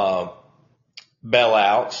bailouts.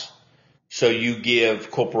 So you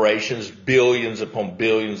give corporations billions upon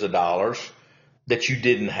billions of dollars that you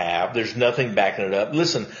didn't have. There's nothing backing it up.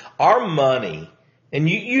 Listen, our money, and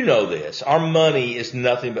you know this, our money is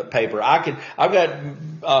nothing but paper. I've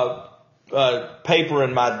got paper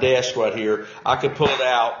in my desk right here. I could pull it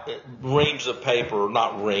out, reams of paper,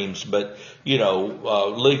 not reams, but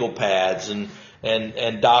legal pads and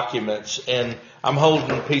documents, and I'm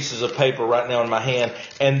holding pieces of paper right now in my hand,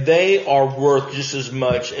 and they are worth just as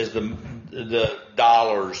much as the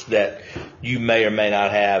dollars that you may or may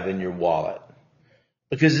not have in your wallet,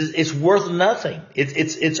 because it's worth nothing.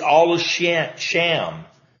 It's all a sham.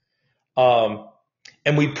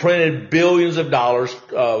 And we printed billions of dollars.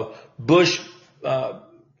 Bush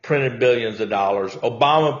printed billions of dollars.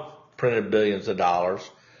 Obama printed billions of dollars.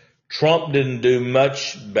 Trump didn't do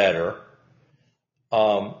much better.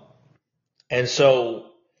 And so,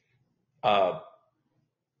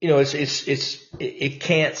 it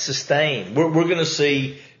can't sustain. We're going to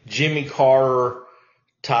see Jimmy Carter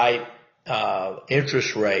type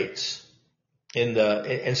interest rates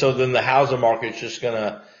and so then the housing market's just going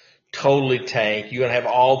to totally tank. You're going to have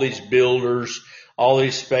all these builders, all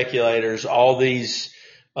these speculators, all these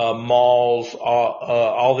malls,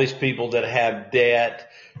 all these people that have debt,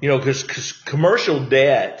 because commercial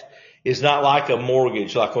debt is not like a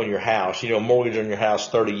mortgage, like on your house. Mortgage on your house,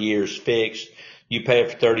 30 years fixed. You pay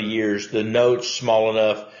it for 30 years. The note's small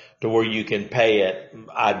enough to where you can pay it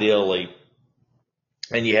ideally,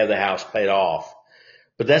 and you have the house paid off.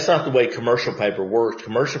 But that's not the way commercial paper works.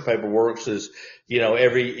 Commercial paper works is,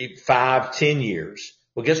 every 5-10 years.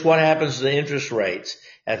 Well, guess what happens to the interest rates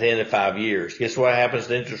at the end of 5 years? Guess what happens to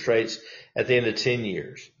the interest rates at the end of 10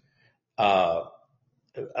 years?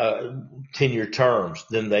 10-year terms.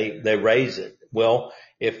 Then they raise it. Well,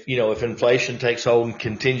 if inflation takes hold and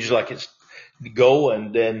continues like it's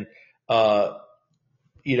going, then,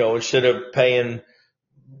 instead of paying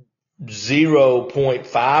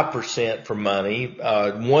 0.5% for money,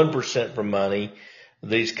 1% for money,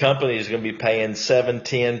 these companies are going to be paying 7,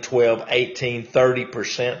 10, 12, 18,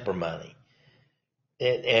 30% for money.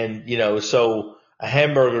 And so a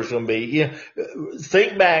hamburger is going to be,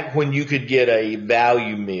 think back when you could get a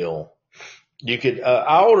value meal. You could,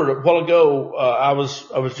 I ordered a while ago, I was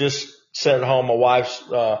just sitting at home. My wife's,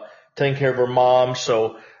 taking care of her mom.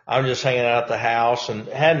 So I'm just hanging out at the house and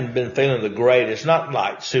hadn't been feeling the greatest, not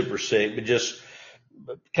like super sick, but just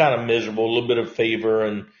kind of miserable, a little bit of fever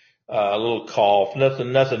and a little cough,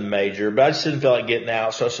 nothing major, but I just didn't feel like getting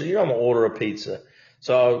out. So I said, I'm going to order a pizza.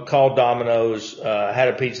 So I called Domino's, had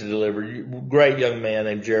a pizza delivered. Great young man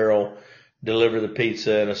named Gerald delivered the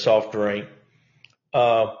pizza and a soft drink.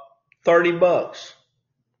 $30,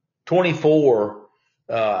 24.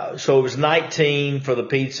 So it was 19 for the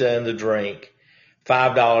pizza and the drink,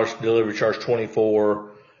 $5 delivery charge,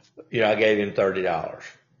 24. I gave him $30.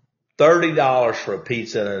 $30 for a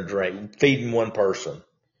pizza and a drink, feeding one person.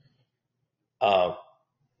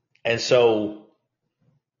 And so,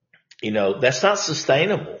 that's not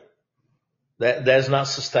sustainable. That's not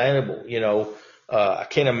sustainable. I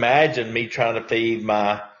can't imagine me trying to feed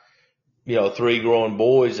my, 3 growing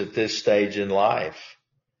boys at this stage in life.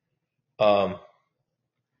 So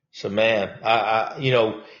man,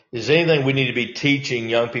 is there anything we need to be teaching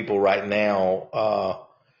young people right now,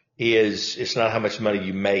 is it's not how much money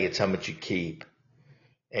you make, it's how much you keep.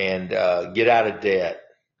 And get out of debt.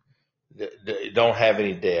 Don't have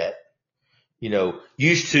any debt.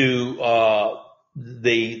 Used to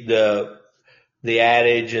the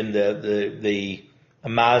adage and the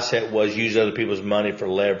mindset was use other people's money for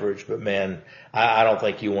leverage. But man, I don't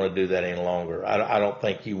think you want to do that any longer. I don't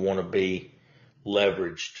think you want to be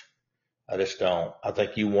leveraged. I just don't. I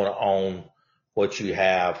think you want to own what you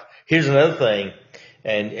have. Here's another thing,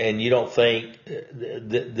 and you don't think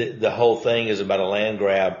the whole thing is about a land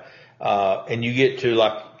grab, and you get to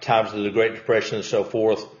like times of the Great Depression and so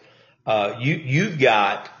forth. You've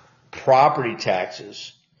got property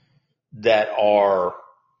taxes that are,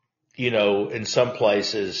 in some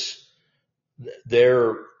places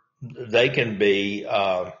they can be,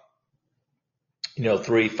 3,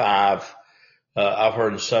 5. I've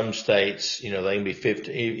heard in some states, they can be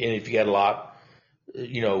 50, and if you got a lot,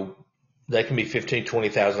 they can be $15,000,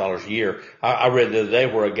 $20,000 a year. I read the other day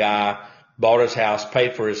where a guy bought his house,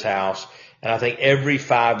 paid for his house, and I think every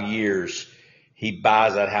 5 years he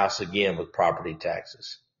buys that house again with property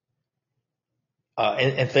taxes.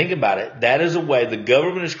 And think about it. That is a way, the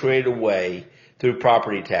government has created a way through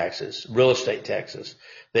property taxes, real estate taxes.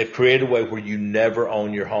 They've created a way where you never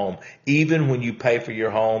own your home. Even when you pay for your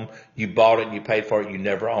home, you bought it, you paid for it, you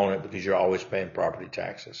never own it because you're always paying property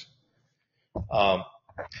taxes.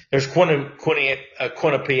 There's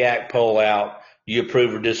Quinnipiac poll out. You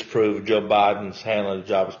approve or disapprove of Joe Biden's handling the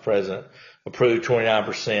job as president. Approved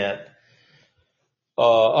 29%.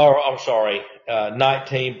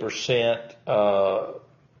 19%.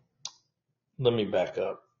 Let me back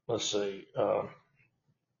up. Let's see.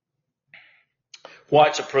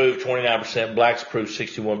 Whites approved 29%, blacks approved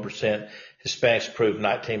 61%, Hispanics approved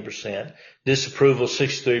 19%. Disapproval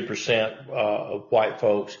 63% of white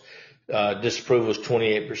folks. Disapproval is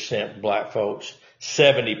 28% black folks,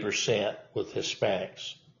 70% with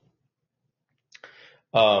Hispanics.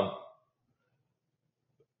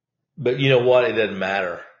 But you know what? It doesn't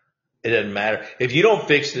matter. It doesn't matter. If you don't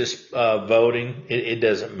fix this voting, it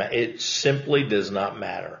doesn't matter. It simply does not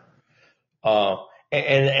matter.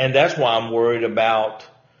 And that's why I'm worried about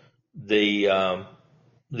the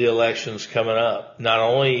elections coming up. Not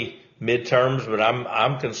only midterms, but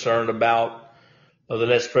I'm concerned about the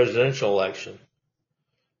next presidential election.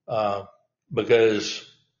 Because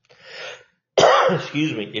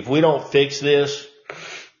excuse me, if we don't fix this,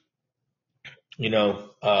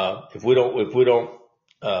 if we don't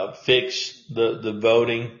fix the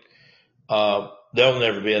voting, there'll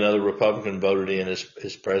never be another Republican voted in as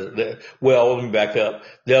president. Well, let me back up.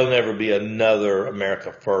 There'll never be another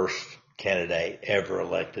America First candidate ever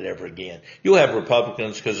elected ever again. You'll have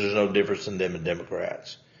Republicans because there's no difference in them and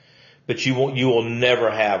Democrats, but you will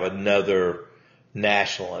never have another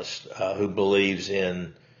nationalist who believes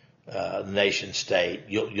in the nation state.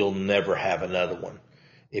 You'll never have another one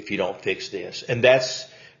if you don't fix this. And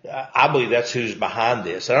I believe that's who's behind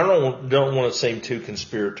this. And I don't want to seem too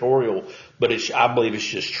conspiratorial, but I believe it's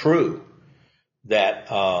just true that,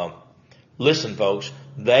 listen folks,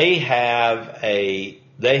 they have an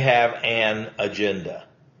agenda.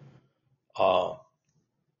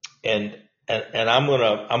 And I'm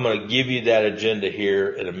going to give you that agenda here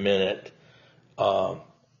in a minute. And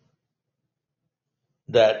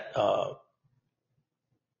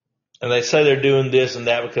they say they're doing this and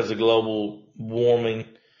that because of global warming.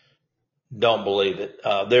 Don't believe it.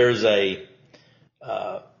 I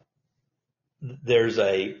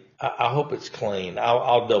hope it's clean.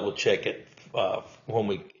 I'll double check it,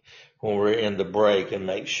 when we're in the break and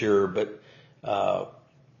make sure, but, I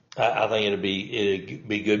think it'd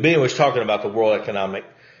be good. But anyways, talking about the World Economic,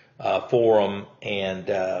 Forum and,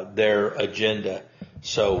 their agenda.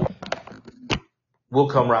 So we'll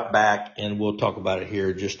come right back and we'll talk about it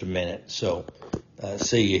here in just a minute. So,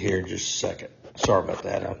 see you here in just a second. Sorry about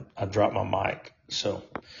that. I dropped my mic. So,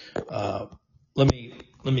 let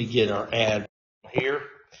me get our ad here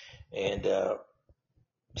and,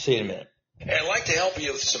 see you in a minute. And I'd like to help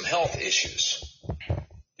you with some health issues.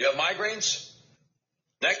 You have migraines,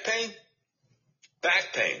 neck pain,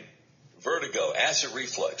 back pain, vertigo, acid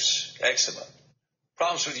reflux, eczema,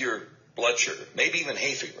 problems with your blood sugar, maybe even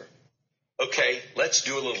hay fever. Okay, let's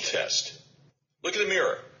do a little test. Look in the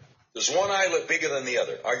mirror. Does one eye look bigger than the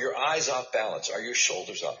other? Are your eyes off balance? Are your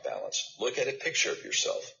shoulders off balance? Look at a picture of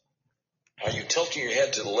yourself. Are you tilting your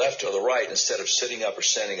head to the left or the right instead of sitting up or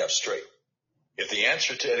standing up straight? If the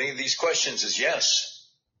answer to any of these questions is yes,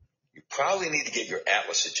 you probably need to get your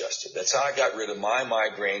atlas adjusted. That's how I got rid of my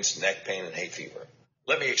migraines, neck pain, and hay fever.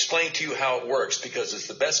 Let me explain to you how it works because it's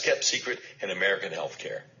the best kept secret in American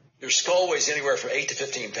healthcare. Your skull weighs anywhere from 8 to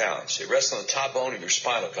 15 pounds. It rests on the top bone of your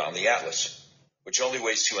spinal column, the atlas, which only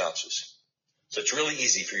weighs 2 ounces. So it's really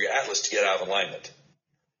easy for your atlas to get out of alignment.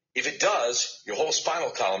 If it does, your whole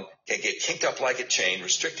spinal column can get kinked up like a chain,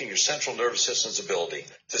 restricting your central nervous system's ability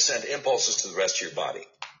to send impulses to the rest of your body.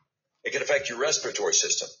 It can affect your respiratory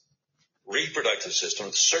system, reproductive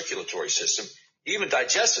system, circulatory system, even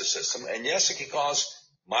digestive system, and yes, it can cause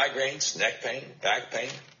migraines, neck pain, back pain,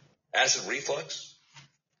 acid reflux,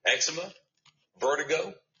 eczema,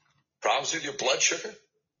 vertigo, problems with your blood sugar.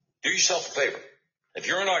 Do yourself a favor. If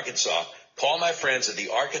you're in Arkansas, call my friends at the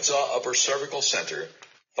Arkansas Upper Cervical Center,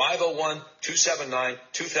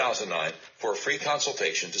 501-279-2009 for a free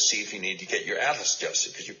consultation to see if you need to get your atlas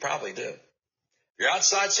adjusted, because you probably do. If you're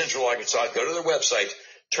outside Central Arkansas, go to their website,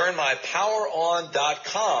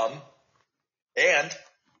 turnmypoweron.com, and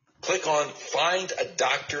click on Find a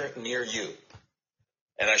Doctor Near You.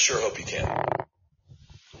 And I sure hope you can.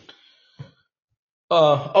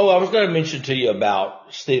 I was going to mention to you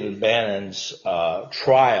about Stephen Bannon's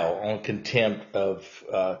trial on contempt of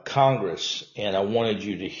Congress, and I wanted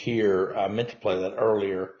you to hear. I meant to play that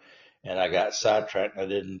earlier, and I got sidetracked and I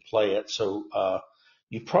didn't play it. So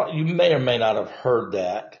you may or may not have heard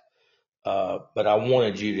that, but I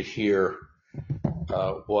wanted you to hear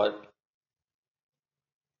what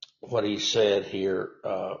he said here.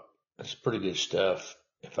 It's pretty good stuff.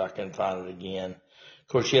 If I can find it again. Of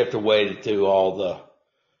course, you have to wade through all the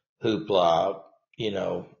hoopla,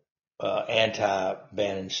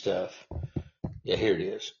 anti-Bannon stuff. Yeah, here it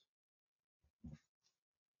is.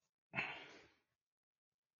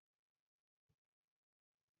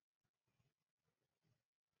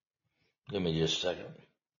 Give me just a second.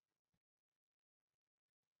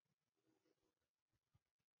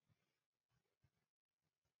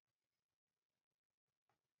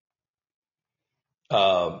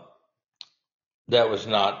 That was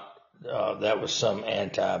not. That was some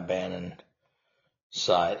anti-Bannon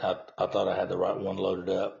site. I thought I had the right one loaded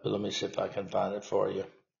up, but let me see if I can find it for you.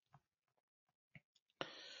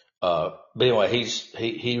 But anyway,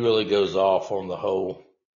 he really goes off on the whole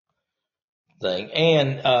thing.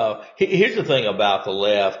 And here's the thing about the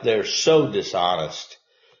left: they're so dishonest.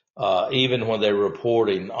 Even when they're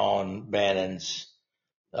reporting on Bannon's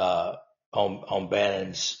on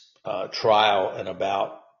Bannon's trial and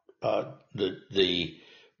about the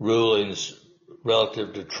rulings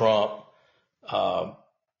relative to Trump,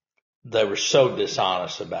 they were so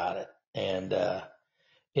dishonest about it. And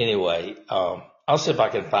anyway, I'll see if I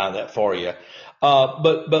can find that for you.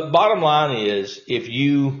 But bottom line is, if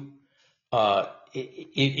you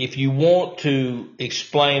want to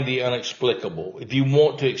explain the unexplicable, if you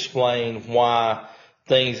want to explain why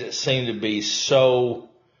things that seem to be so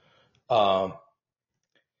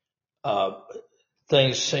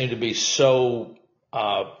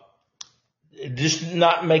just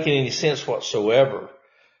not making any sense whatsoever,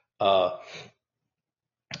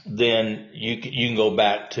 then you can go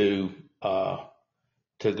back to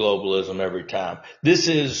globalism every time. This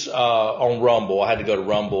is on Rumble. I had to go to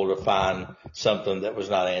Rumble to find something that was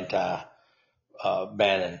not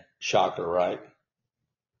anti-Bannon. Shocker, right?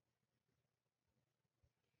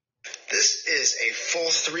 This is a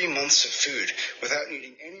full 3 months of food without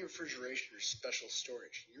needing any refrigeration or special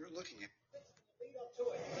storage. You're looking at.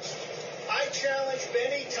 I challenge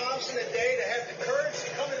Benny Thompson today to have the courage to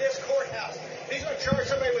come to this courthouse. If he's going to charge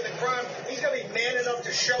somebody with a crime, he's going to be man enough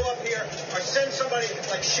to show up here or send somebody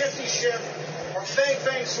like Shifty Schiff or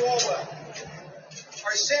Fang Swalwell.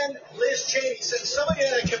 Or send Liz Cheney, send somebody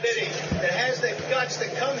in a committee that has the guts to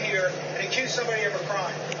come here and accuse somebody of a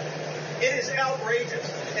crime. It is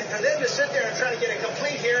outrageous. And for them to sit there and try to get a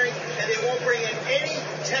complete hearing and they won't bring in any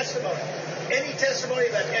testimony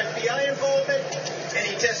about FBI involvement,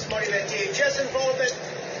 any testimony about DHS involvement,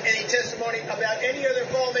 any testimony about any other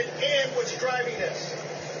involvement, and what's driving this.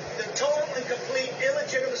 The total and complete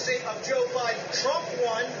illegitimacy of Joe Biden. Trump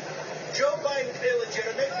won. Joe Biden's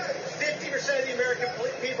illegitimate. 50% of the American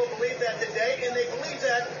people believe that today, and they believe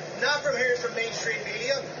that not from hearing from mainstream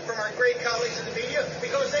media, from our great colleagues in the media,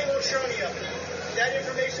 because they won't show any of it. That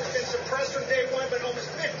information has been suppressed from day one, but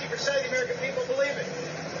almost 50% of the American people believe it.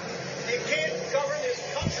 You can't govern this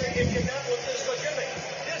country if you're not with this legitimate.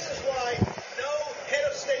 This is why no head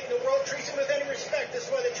of state in the world treats him with any respect. This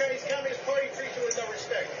is why the Chinese Communist Party treats him with no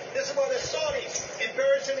respect. This is why the Saudis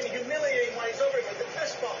embarrass him and humiliate him while he's over with the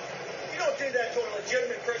fist bump. You don't do that to a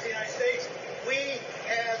legitimate president of the United States. We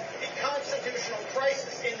have a constitutional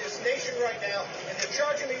crisis in this nation right now, and they're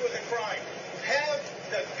charging me with a crime. Have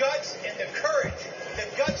the guts and the courage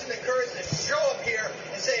to show up here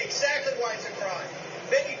and say exactly why it's a crime.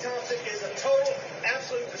 Benny Thompson is a total,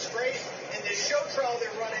 absolute disgrace, and this show trial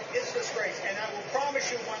they're running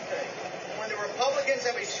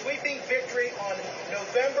sweeping victory on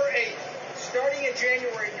November 8th. Starting in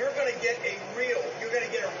January, you're going to get a real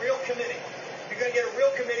committee. You're going to get a real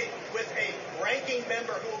committee with a ranking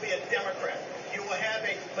member who will be a Democrat. You will have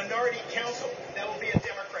a minority council that will be a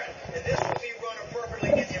Democrat. And this will be run appropriately,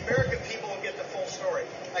 and the American people will get the full story.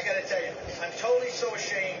 I got to tell you, I'm totally so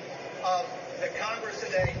ashamed of the Congress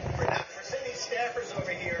today for sending staffers over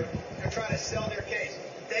here to try to sell their case.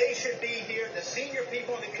 They should be here, the senior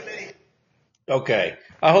people in the committee. Okay.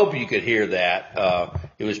 I hope you could hear that.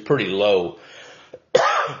 It was pretty low.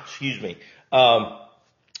 Excuse me.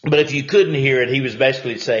 But if you couldn't hear it, he was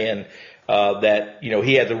basically saying that,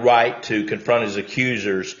 he had the right to confront his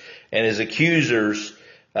accusers, and his accusers,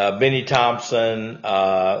 Benny Thompson,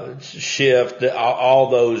 Schiff,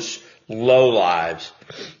 all those lowlives,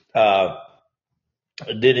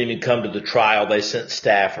 didn't even come to the trial. They sent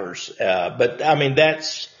staffers. But I mean,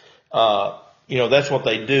 that's what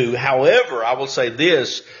they do. However, I will say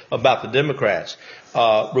this about the Democrats.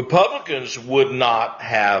 Republicans would not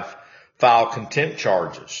have filed contempt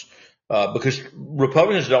charges, because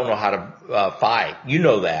Republicans don't know how to fight. You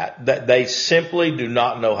know that they simply do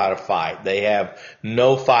not know how to fight. They have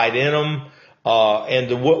no fight in them. And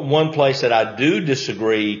the one place that I do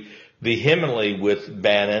disagree vehemently with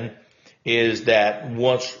Bannon is that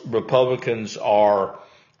once Republicans are,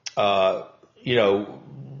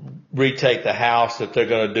 retake the House, that they're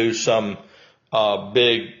going to do some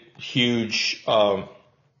big, huge,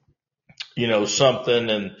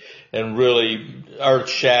 something and really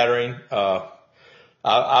earth-shattering.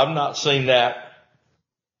 I've not seen that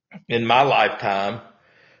in my lifetime.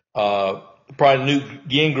 Probably Newt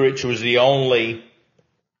Gingrich was the only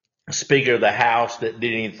Speaker of the House that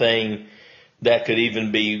did anything that could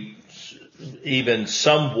even be even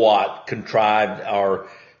somewhat contrived or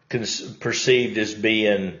perceived as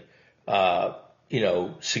being,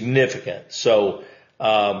 significant. So,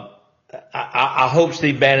 I hope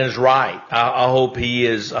Steve Bannon's right. I hope he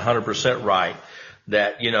is 100% right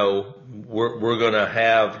that, we're going to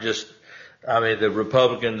have the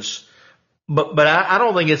Republicans, but I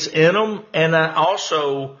don't think it's in them. And I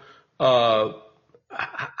also,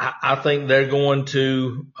 I think they're going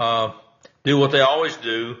to, do what they always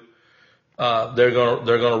do. They're going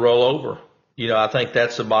to roll over. I think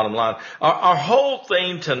that's the bottom line. Our whole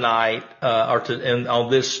theme tonight, and on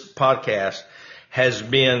this podcast, has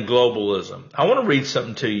been globalism. I want to read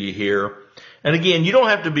something to you here. And again, you don't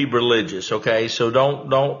have to be religious, okay? So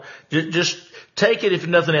don't, just take it, if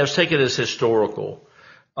nothing else, take it as historical.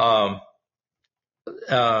 And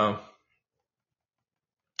I'm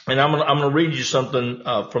going to read you something,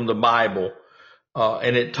 from the Bible.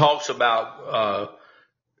 And it talks about,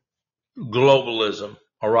 globalism,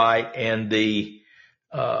 all right? And it's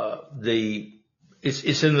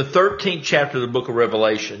in the 13th chapter of the book of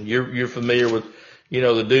Revelation. You're familiar with,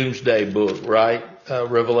 the Doomsday book, right?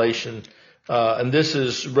 Revelation. And this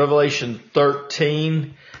is Revelation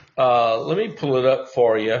 13. Let me pull it up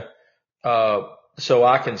for you, so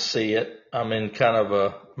I can see it. I'm in kind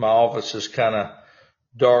of my office is kind of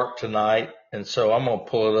dark tonight. And so I'm going to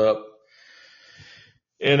pull it up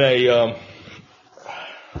in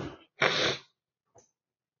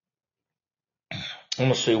I'm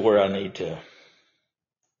going to see where I need to.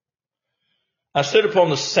 I stood upon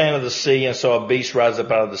the sand of the sea and saw a beast rise up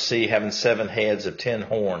out of the sea, having 7 heads of 10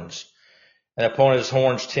 horns, and upon his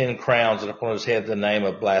horns 10 crowns, and upon his head the name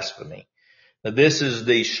of blasphemy. Now this is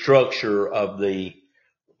the structure of the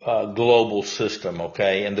global system,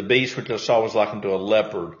 okay? And the beast which I saw was like unto a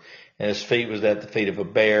leopard, and his feet was at the feet of a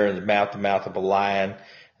bear, and the mouth of a lion,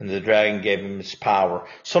 and the dragon gave him its power.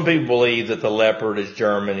 Some people believe that the leopard is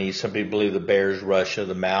Germany. Some people believe the bear is Russia.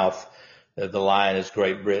 The mouth of the lion is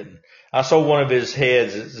Great Britain. I saw one of his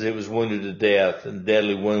heads as it was wounded to death, and the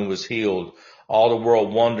deadly wound was healed. All the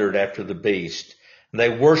world wondered after the beast. And they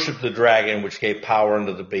worshiped the dragon, which gave power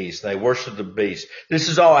unto the beast. And they worshiped the beast. This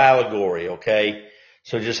is all allegory, okay?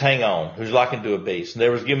 So just hang on. Who's like unto a beast? And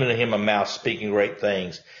there was given to him a mouth speaking great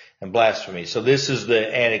things and blasphemy. So this is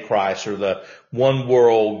the Antichrist, or the one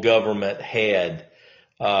world government head.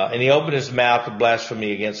 And he opened his mouth to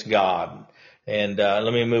blasphemy against God. And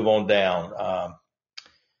let me move on down.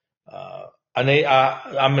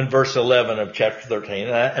 I'm in verse 11 of chapter 13.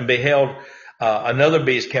 And beheld, another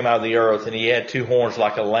beast came out of the earth, and he had 2 horns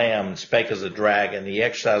like a lamb, and spake as a dragon. He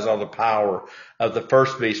exercised all the power of the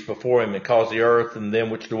first beast before him, and caused the earth and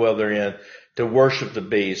them which dwell therein to worship the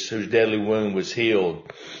beast, whose deadly wound was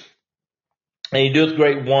healed. And he doeth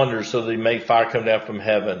great wonders, so that he made fire come down from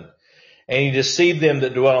heaven. And he deceived them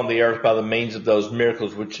that dwell on the earth by the means of those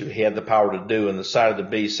miracles which he had the power to do in the sight of the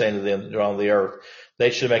beast, saying to them that dwell on the earth, they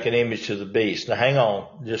should make an image to the beast. Now hang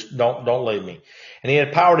on, just don't leave me. And he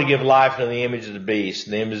had power to give life to the image of the beast.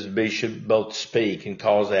 And the image of the beast should both speak and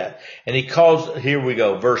cause that. And he calls, here we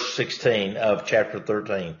go, verse 16 of chapter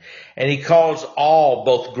 13. And he calls all,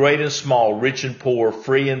 both great and small, rich and poor,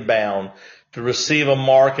 free and bound, to receive a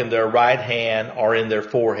mark in their right hand or in their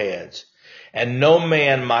foreheads. And no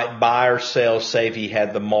man might buy or sell save he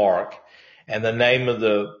had the mark and the name of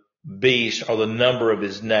the beast or the number of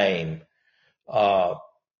his name.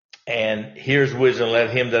 And here's wisdom,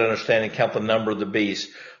 let him that understandeth count the number of the beast,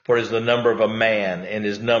 for it is the number of a man, and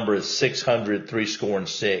his number is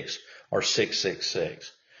 666, or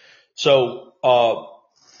 666. So,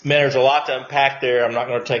 man, there's a lot to unpack there. I'm not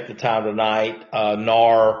going to take the time tonight,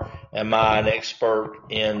 nor am I an expert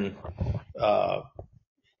in that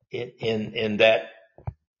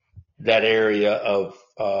area of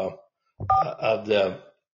the,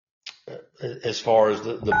 as far as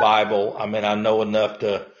the Bible. I mean, I know enough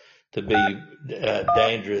to be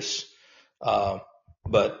dangerous.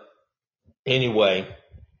 But anyway,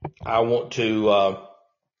 I want to,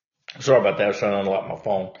 sorry about that. I was trying to unlock my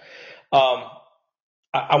phone.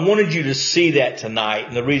 I wanted you to see that tonight.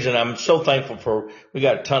 And the reason I'm so thankful we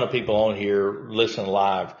got a ton of people on here listening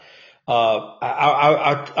live.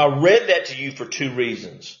 I read that to you for two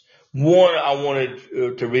reasons. One, I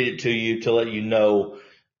wanted to read it to you to let you know,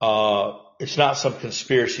 it's not some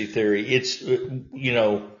conspiracy theory. It's,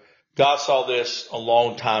 God saw this a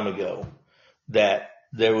long time ago, that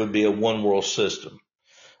there would be a one world system.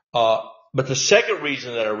 But the second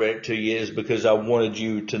reason that I read it to you is because I wanted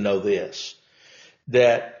you to know this,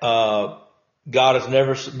 that, God has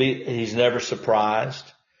he's never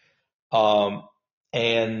surprised.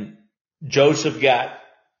 And Joseph got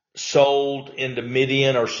sold into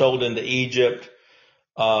Midian or sold into Egypt,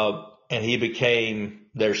 and he became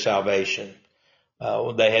their salvation.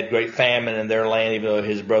 They had great famine in their land, even though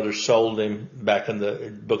his brothers sold him back in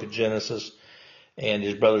the book of Genesis. And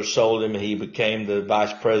his brothers sold him, and he became the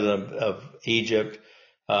vice president of Egypt.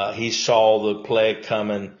 He saw the plague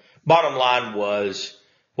coming. Bottom line was,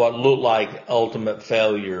 what looked like ultimate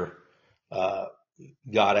failure,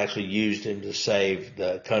 God actually used him to save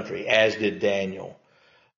the country, as did Daniel.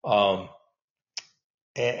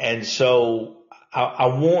 And so I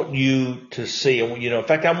want you to see, in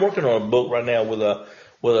fact, I'm working on a book right now with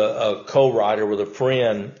a co-writer, with a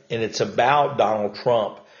friend, and it's about Donald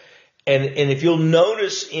Trump. And if you'll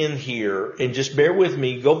notice in here, and just bear with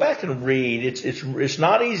me, go back and read. It's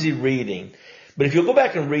not easy reading, but if you'll go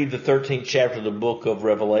back and read the 13th chapter of the book of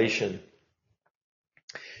Revelation,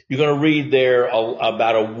 you're going to read there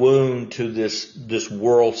about a wound to this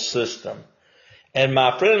world system. And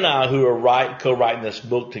my friend and I, who are co-writing this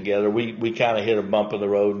book together, we kind of hit a bump in the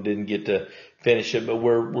road and didn't get to finish it, but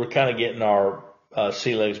we're kind of getting our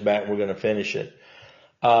sea legs back, and we're going to finish it.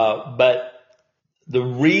 But the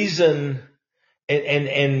reason,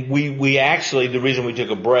 and we actually, the reason we took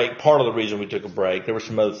a break, part of the reason we took a break, there were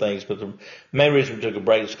some other things, but the main reason we took a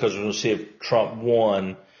break is because we were going to see if Trump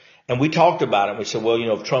won. And we talked about it. We said, well,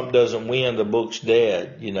 if Trump doesn't win, the book's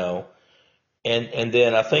dead, And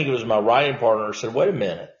then I think it was my writing partner said, wait a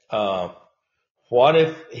minute, what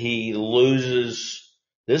if he loses?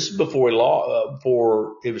 This is before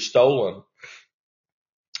before it was stolen.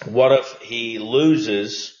 What if he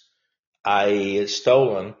loses, i.e. it's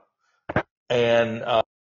stolen, and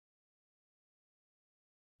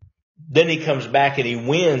then he comes back and he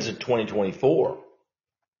wins in 2024.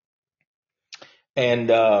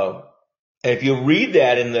 And if you read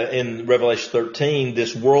that in Revelation 13,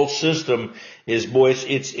 this world system is,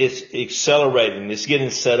 it's accelerating. It's getting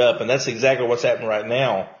set up, and that's exactly what's happening right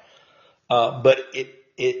now. But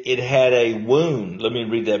it had a wound. Let me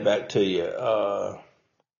read that back to you.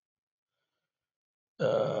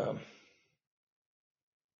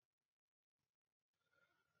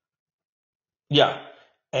 Yeah.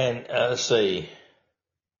 And, let's see.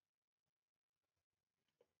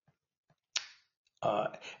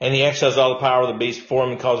 And he exercised all the power of the beast before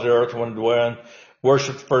him and caused the earth to dwell in.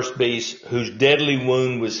 Worship the first beast whose deadly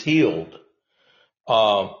wound was healed.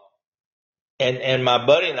 And my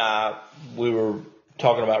buddy and I, we were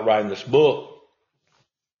talking about writing this book,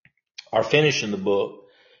 or finishing the book.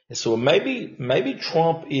 And so maybe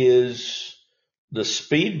Trump is the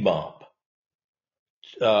speed bump.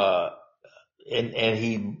 And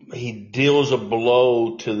he deals a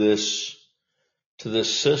blow to this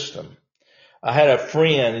system. I had a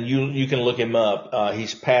friend, and you can look him up.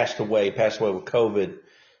 He's passed away with COVID.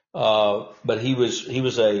 But he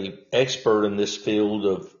was a expert in this field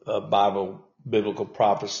of biblical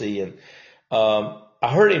prophecy. And,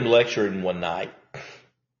 I heard him lecturing one night,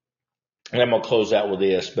 and I'm going to close out with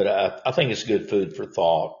this, but I think it's good food for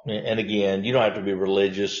thought. And again, you don't have to be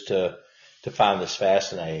religious to find this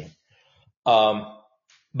fascinating.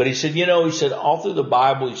 But he said, he said all through the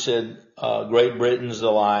Bible, he said, Great Britain's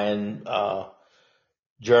the lion,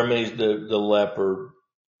 Germany's the leopard,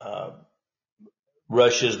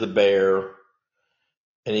 Russia's the bear.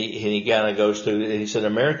 And he kind of goes through, and he said,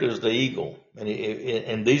 America's the eagle.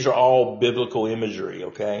 And these are all biblical imagery,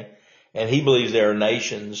 okay? And he believes there are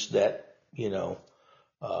nations that,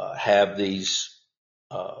 have these,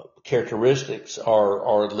 characteristics,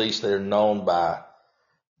 or at least they're known by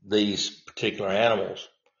these particular animals.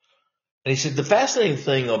 And he said, the fascinating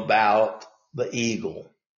thing about the eagle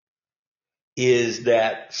is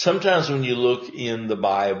that sometimes when you look in the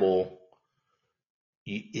Bible,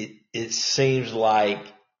 it seems like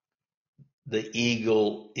the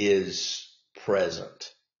eagle is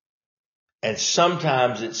present. And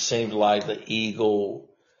sometimes it seems like the eagle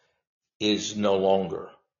is no longer.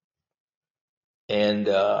 And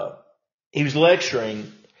he was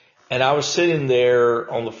lecturing, and I was sitting there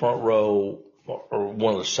on the front row, or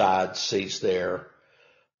one of the side seats there.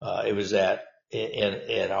 It was at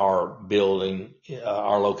our building,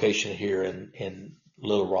 our location here in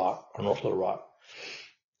Little Rock, or North Little Rock.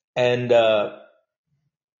 And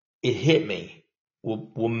it hit me.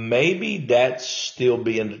 Well, maybe that's still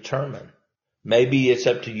being determined. Maybe it's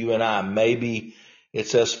up to you and I. Maybe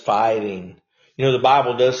it's us fighting. The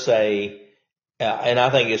Bible does say, and I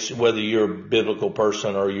think it's whether you're a biblical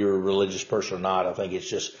person or you're a religious person or not, I think it's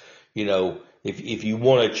just, if you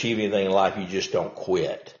want to achieve anything in life, you just don't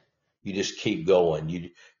quit. You just keep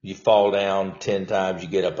going. You fall down 10 times, you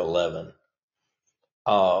get up 11.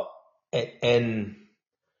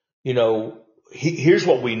 Here's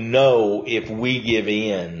what we know: if we give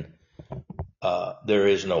in, there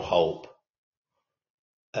is no hope.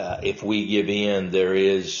 If we give in, there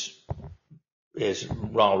is, as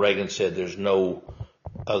Ronald Reagan said, there's no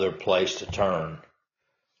other place to turn.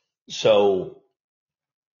 So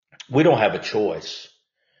we don't have a choice.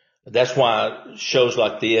 That's why shows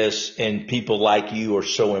like this and people like you are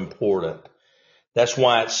so important. That's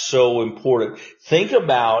why it's so important. Think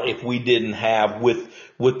about if we didn't have, with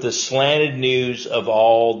the slanted news of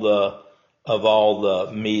all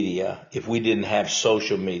the media, if we didn't have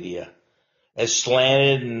social media, as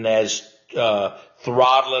slanted and as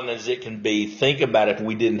throttling as it can be, think about if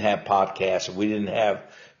we didn't have podcasts, if we didn't have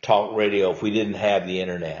talk radio, if we didn't have the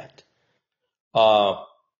internet. But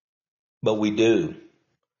we do.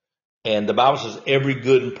 And the Bible says every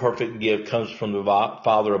good and perfect gift comes from the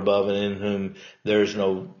Father above, and in whom there is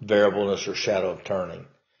no variableness or shadow of turning.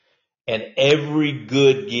 And every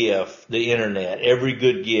good gift, the internet, every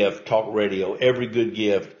good gift, talk radio, every good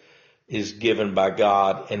gift is given by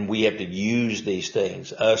God, and we have to use these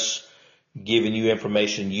things. Us giving you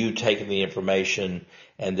information, you taking the information,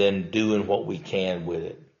 and then doing what we can with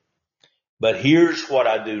it. But here's what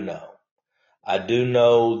I do know. I do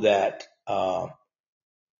know that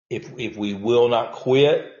if we will not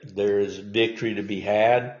quit, there is victory to be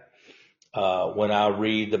had. When I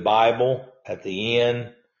read the Bible, at the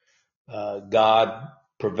end, God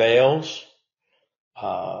prevails.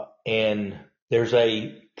 And there's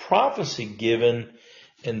a prophecy given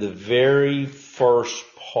in the very first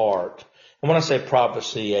part. And when I say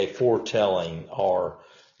prophecy, a foretelling, or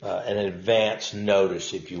an advance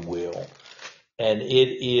notice, if you will. And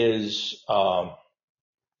it is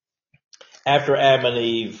after Adam and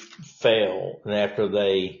Eve fell, and after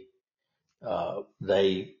they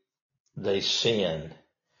sinned,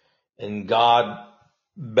 and God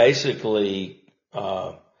basically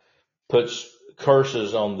puts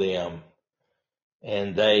curses on them,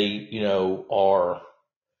 and they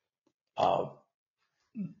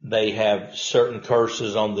they have certain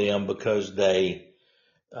curses on them because they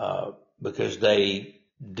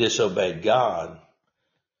disobeyed God,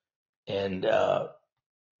 and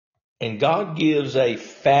God gives a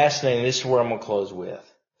fascinating. This is where I'm going to close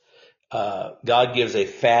with. God gives a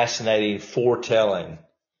fascinating foretelling,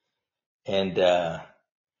 and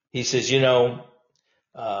He says,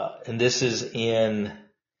 and this is in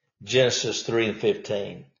Genesis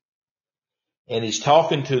 3:15, and He's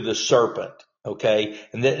talking to the serpent. Okay,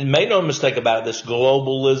 and make no mistake about it, this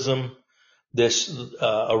globalism, this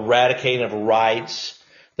eradicating of rights.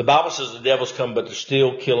 The Bible says the devil's come but to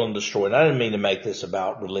steal, kill, and destroy. And I didn't mean to make this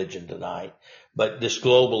about religion tonight, but this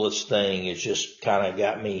globalist thing has just kind of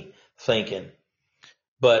got me thinking.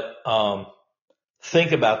 But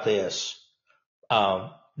think about this.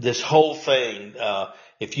 This whole thing.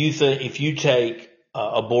 If you take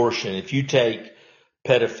abortion, if you take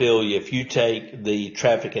pedophilia, if you take the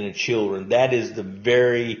trafficking of children, that is the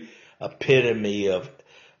very epitome of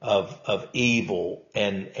of evil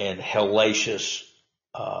and hellacious,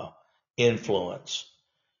 influence.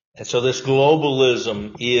 And so this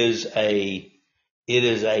globalism is a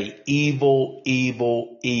evil,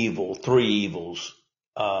 three evils,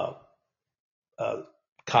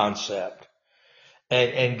 concept.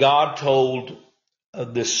 And God told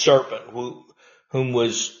this serpent whom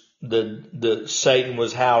was the Satan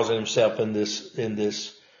was housing himself in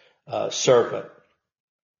this serpent.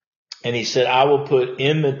 And he said, I will put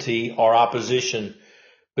enmity or opposition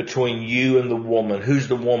between you and the woman. Who's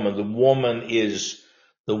the woman? The woman is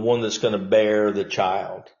the one that's going to bear the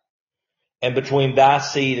child. And between thy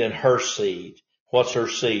seed and her seed. What's her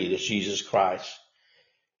seed? It's Jesus Christ.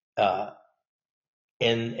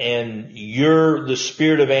 And you're the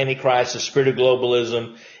spirit of Antichrist, the spirit of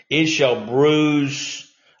globalism. It shall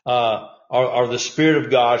bruise, or the spirit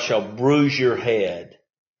of God shall bruise your head,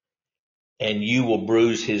 and you will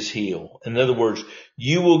bruise his heel. In other words,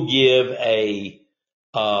 you will give a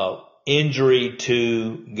injury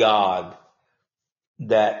to God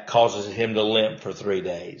that causes him to limp for 3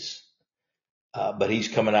 days. But he's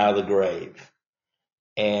coming out of the grave.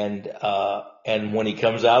 And when he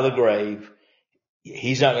comes out of the grave,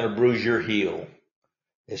 he's not going to bruise your heel.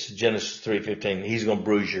 It's Genesis 3:15. He's going to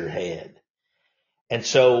bruise your head. And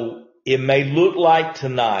so it may look like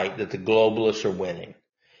tonight that the globalists are winning.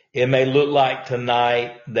 It may look like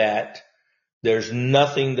tonight that there's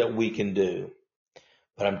nothing that we can do.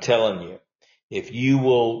 But I'm telling you, if you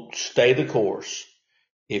will stay the course,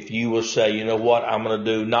 if you will say, you know what, I'm going to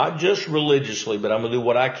do not just religiously, but I'm going to do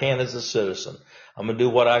what I can as a citizen. I'm going to do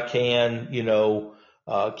what I can,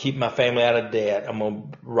 keep my family out of debt. I'm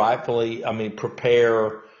going to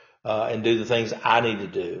prepare and do the things I need to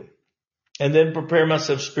do. And then prepare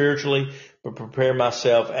myself spiritually, but prepare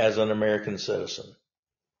myself as an American citizen.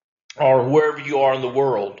 Or wherever you are in the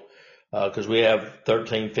world, because we have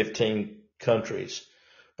 13, 15 countries.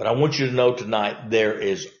 But I want you to know tonight, there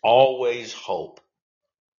is always hope.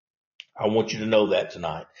 I want you to know that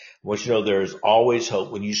tonight. I want you to know there is always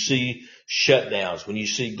hope. When you see shutdowns, when you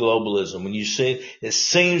see globalism, when you see, it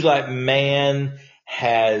seems like man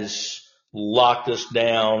has locked us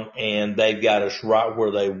down and they've got us right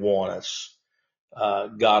where they want us.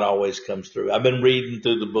 God always comes through. I've been reading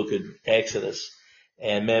through the book of Exodus,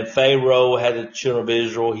 and man, Pharaoh had the children of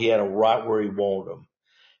Israel. He had them right where he wanted them.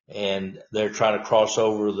 And they're trying to cross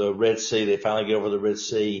over the Red Sea. They finally get over the Red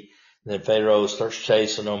Sea. And then Pharaoh starts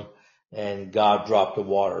chasing them, and God dropped the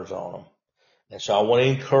waters on them. And so I want to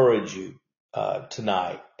encourage you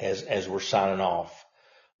tonight as we're signing off,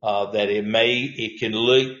 that it can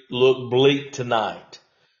look bleak tonight,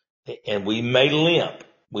 and we may limp.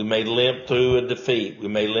 We may limp through a defeat. We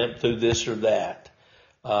may limp through this or that.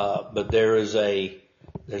 But there's a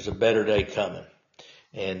better day coming.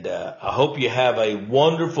 And I hope you have a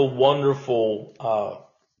wonderful, wonderful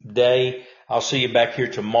day. I'll see you back here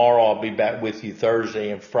tomorrow. I'll be back with you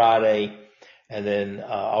Thursday and Friday, and then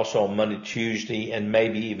also on Monday, Tuesday, and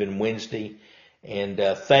maybe even Wednesday. And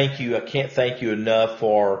thank you. I can't thank you enough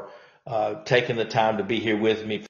for taking the time to be here with me.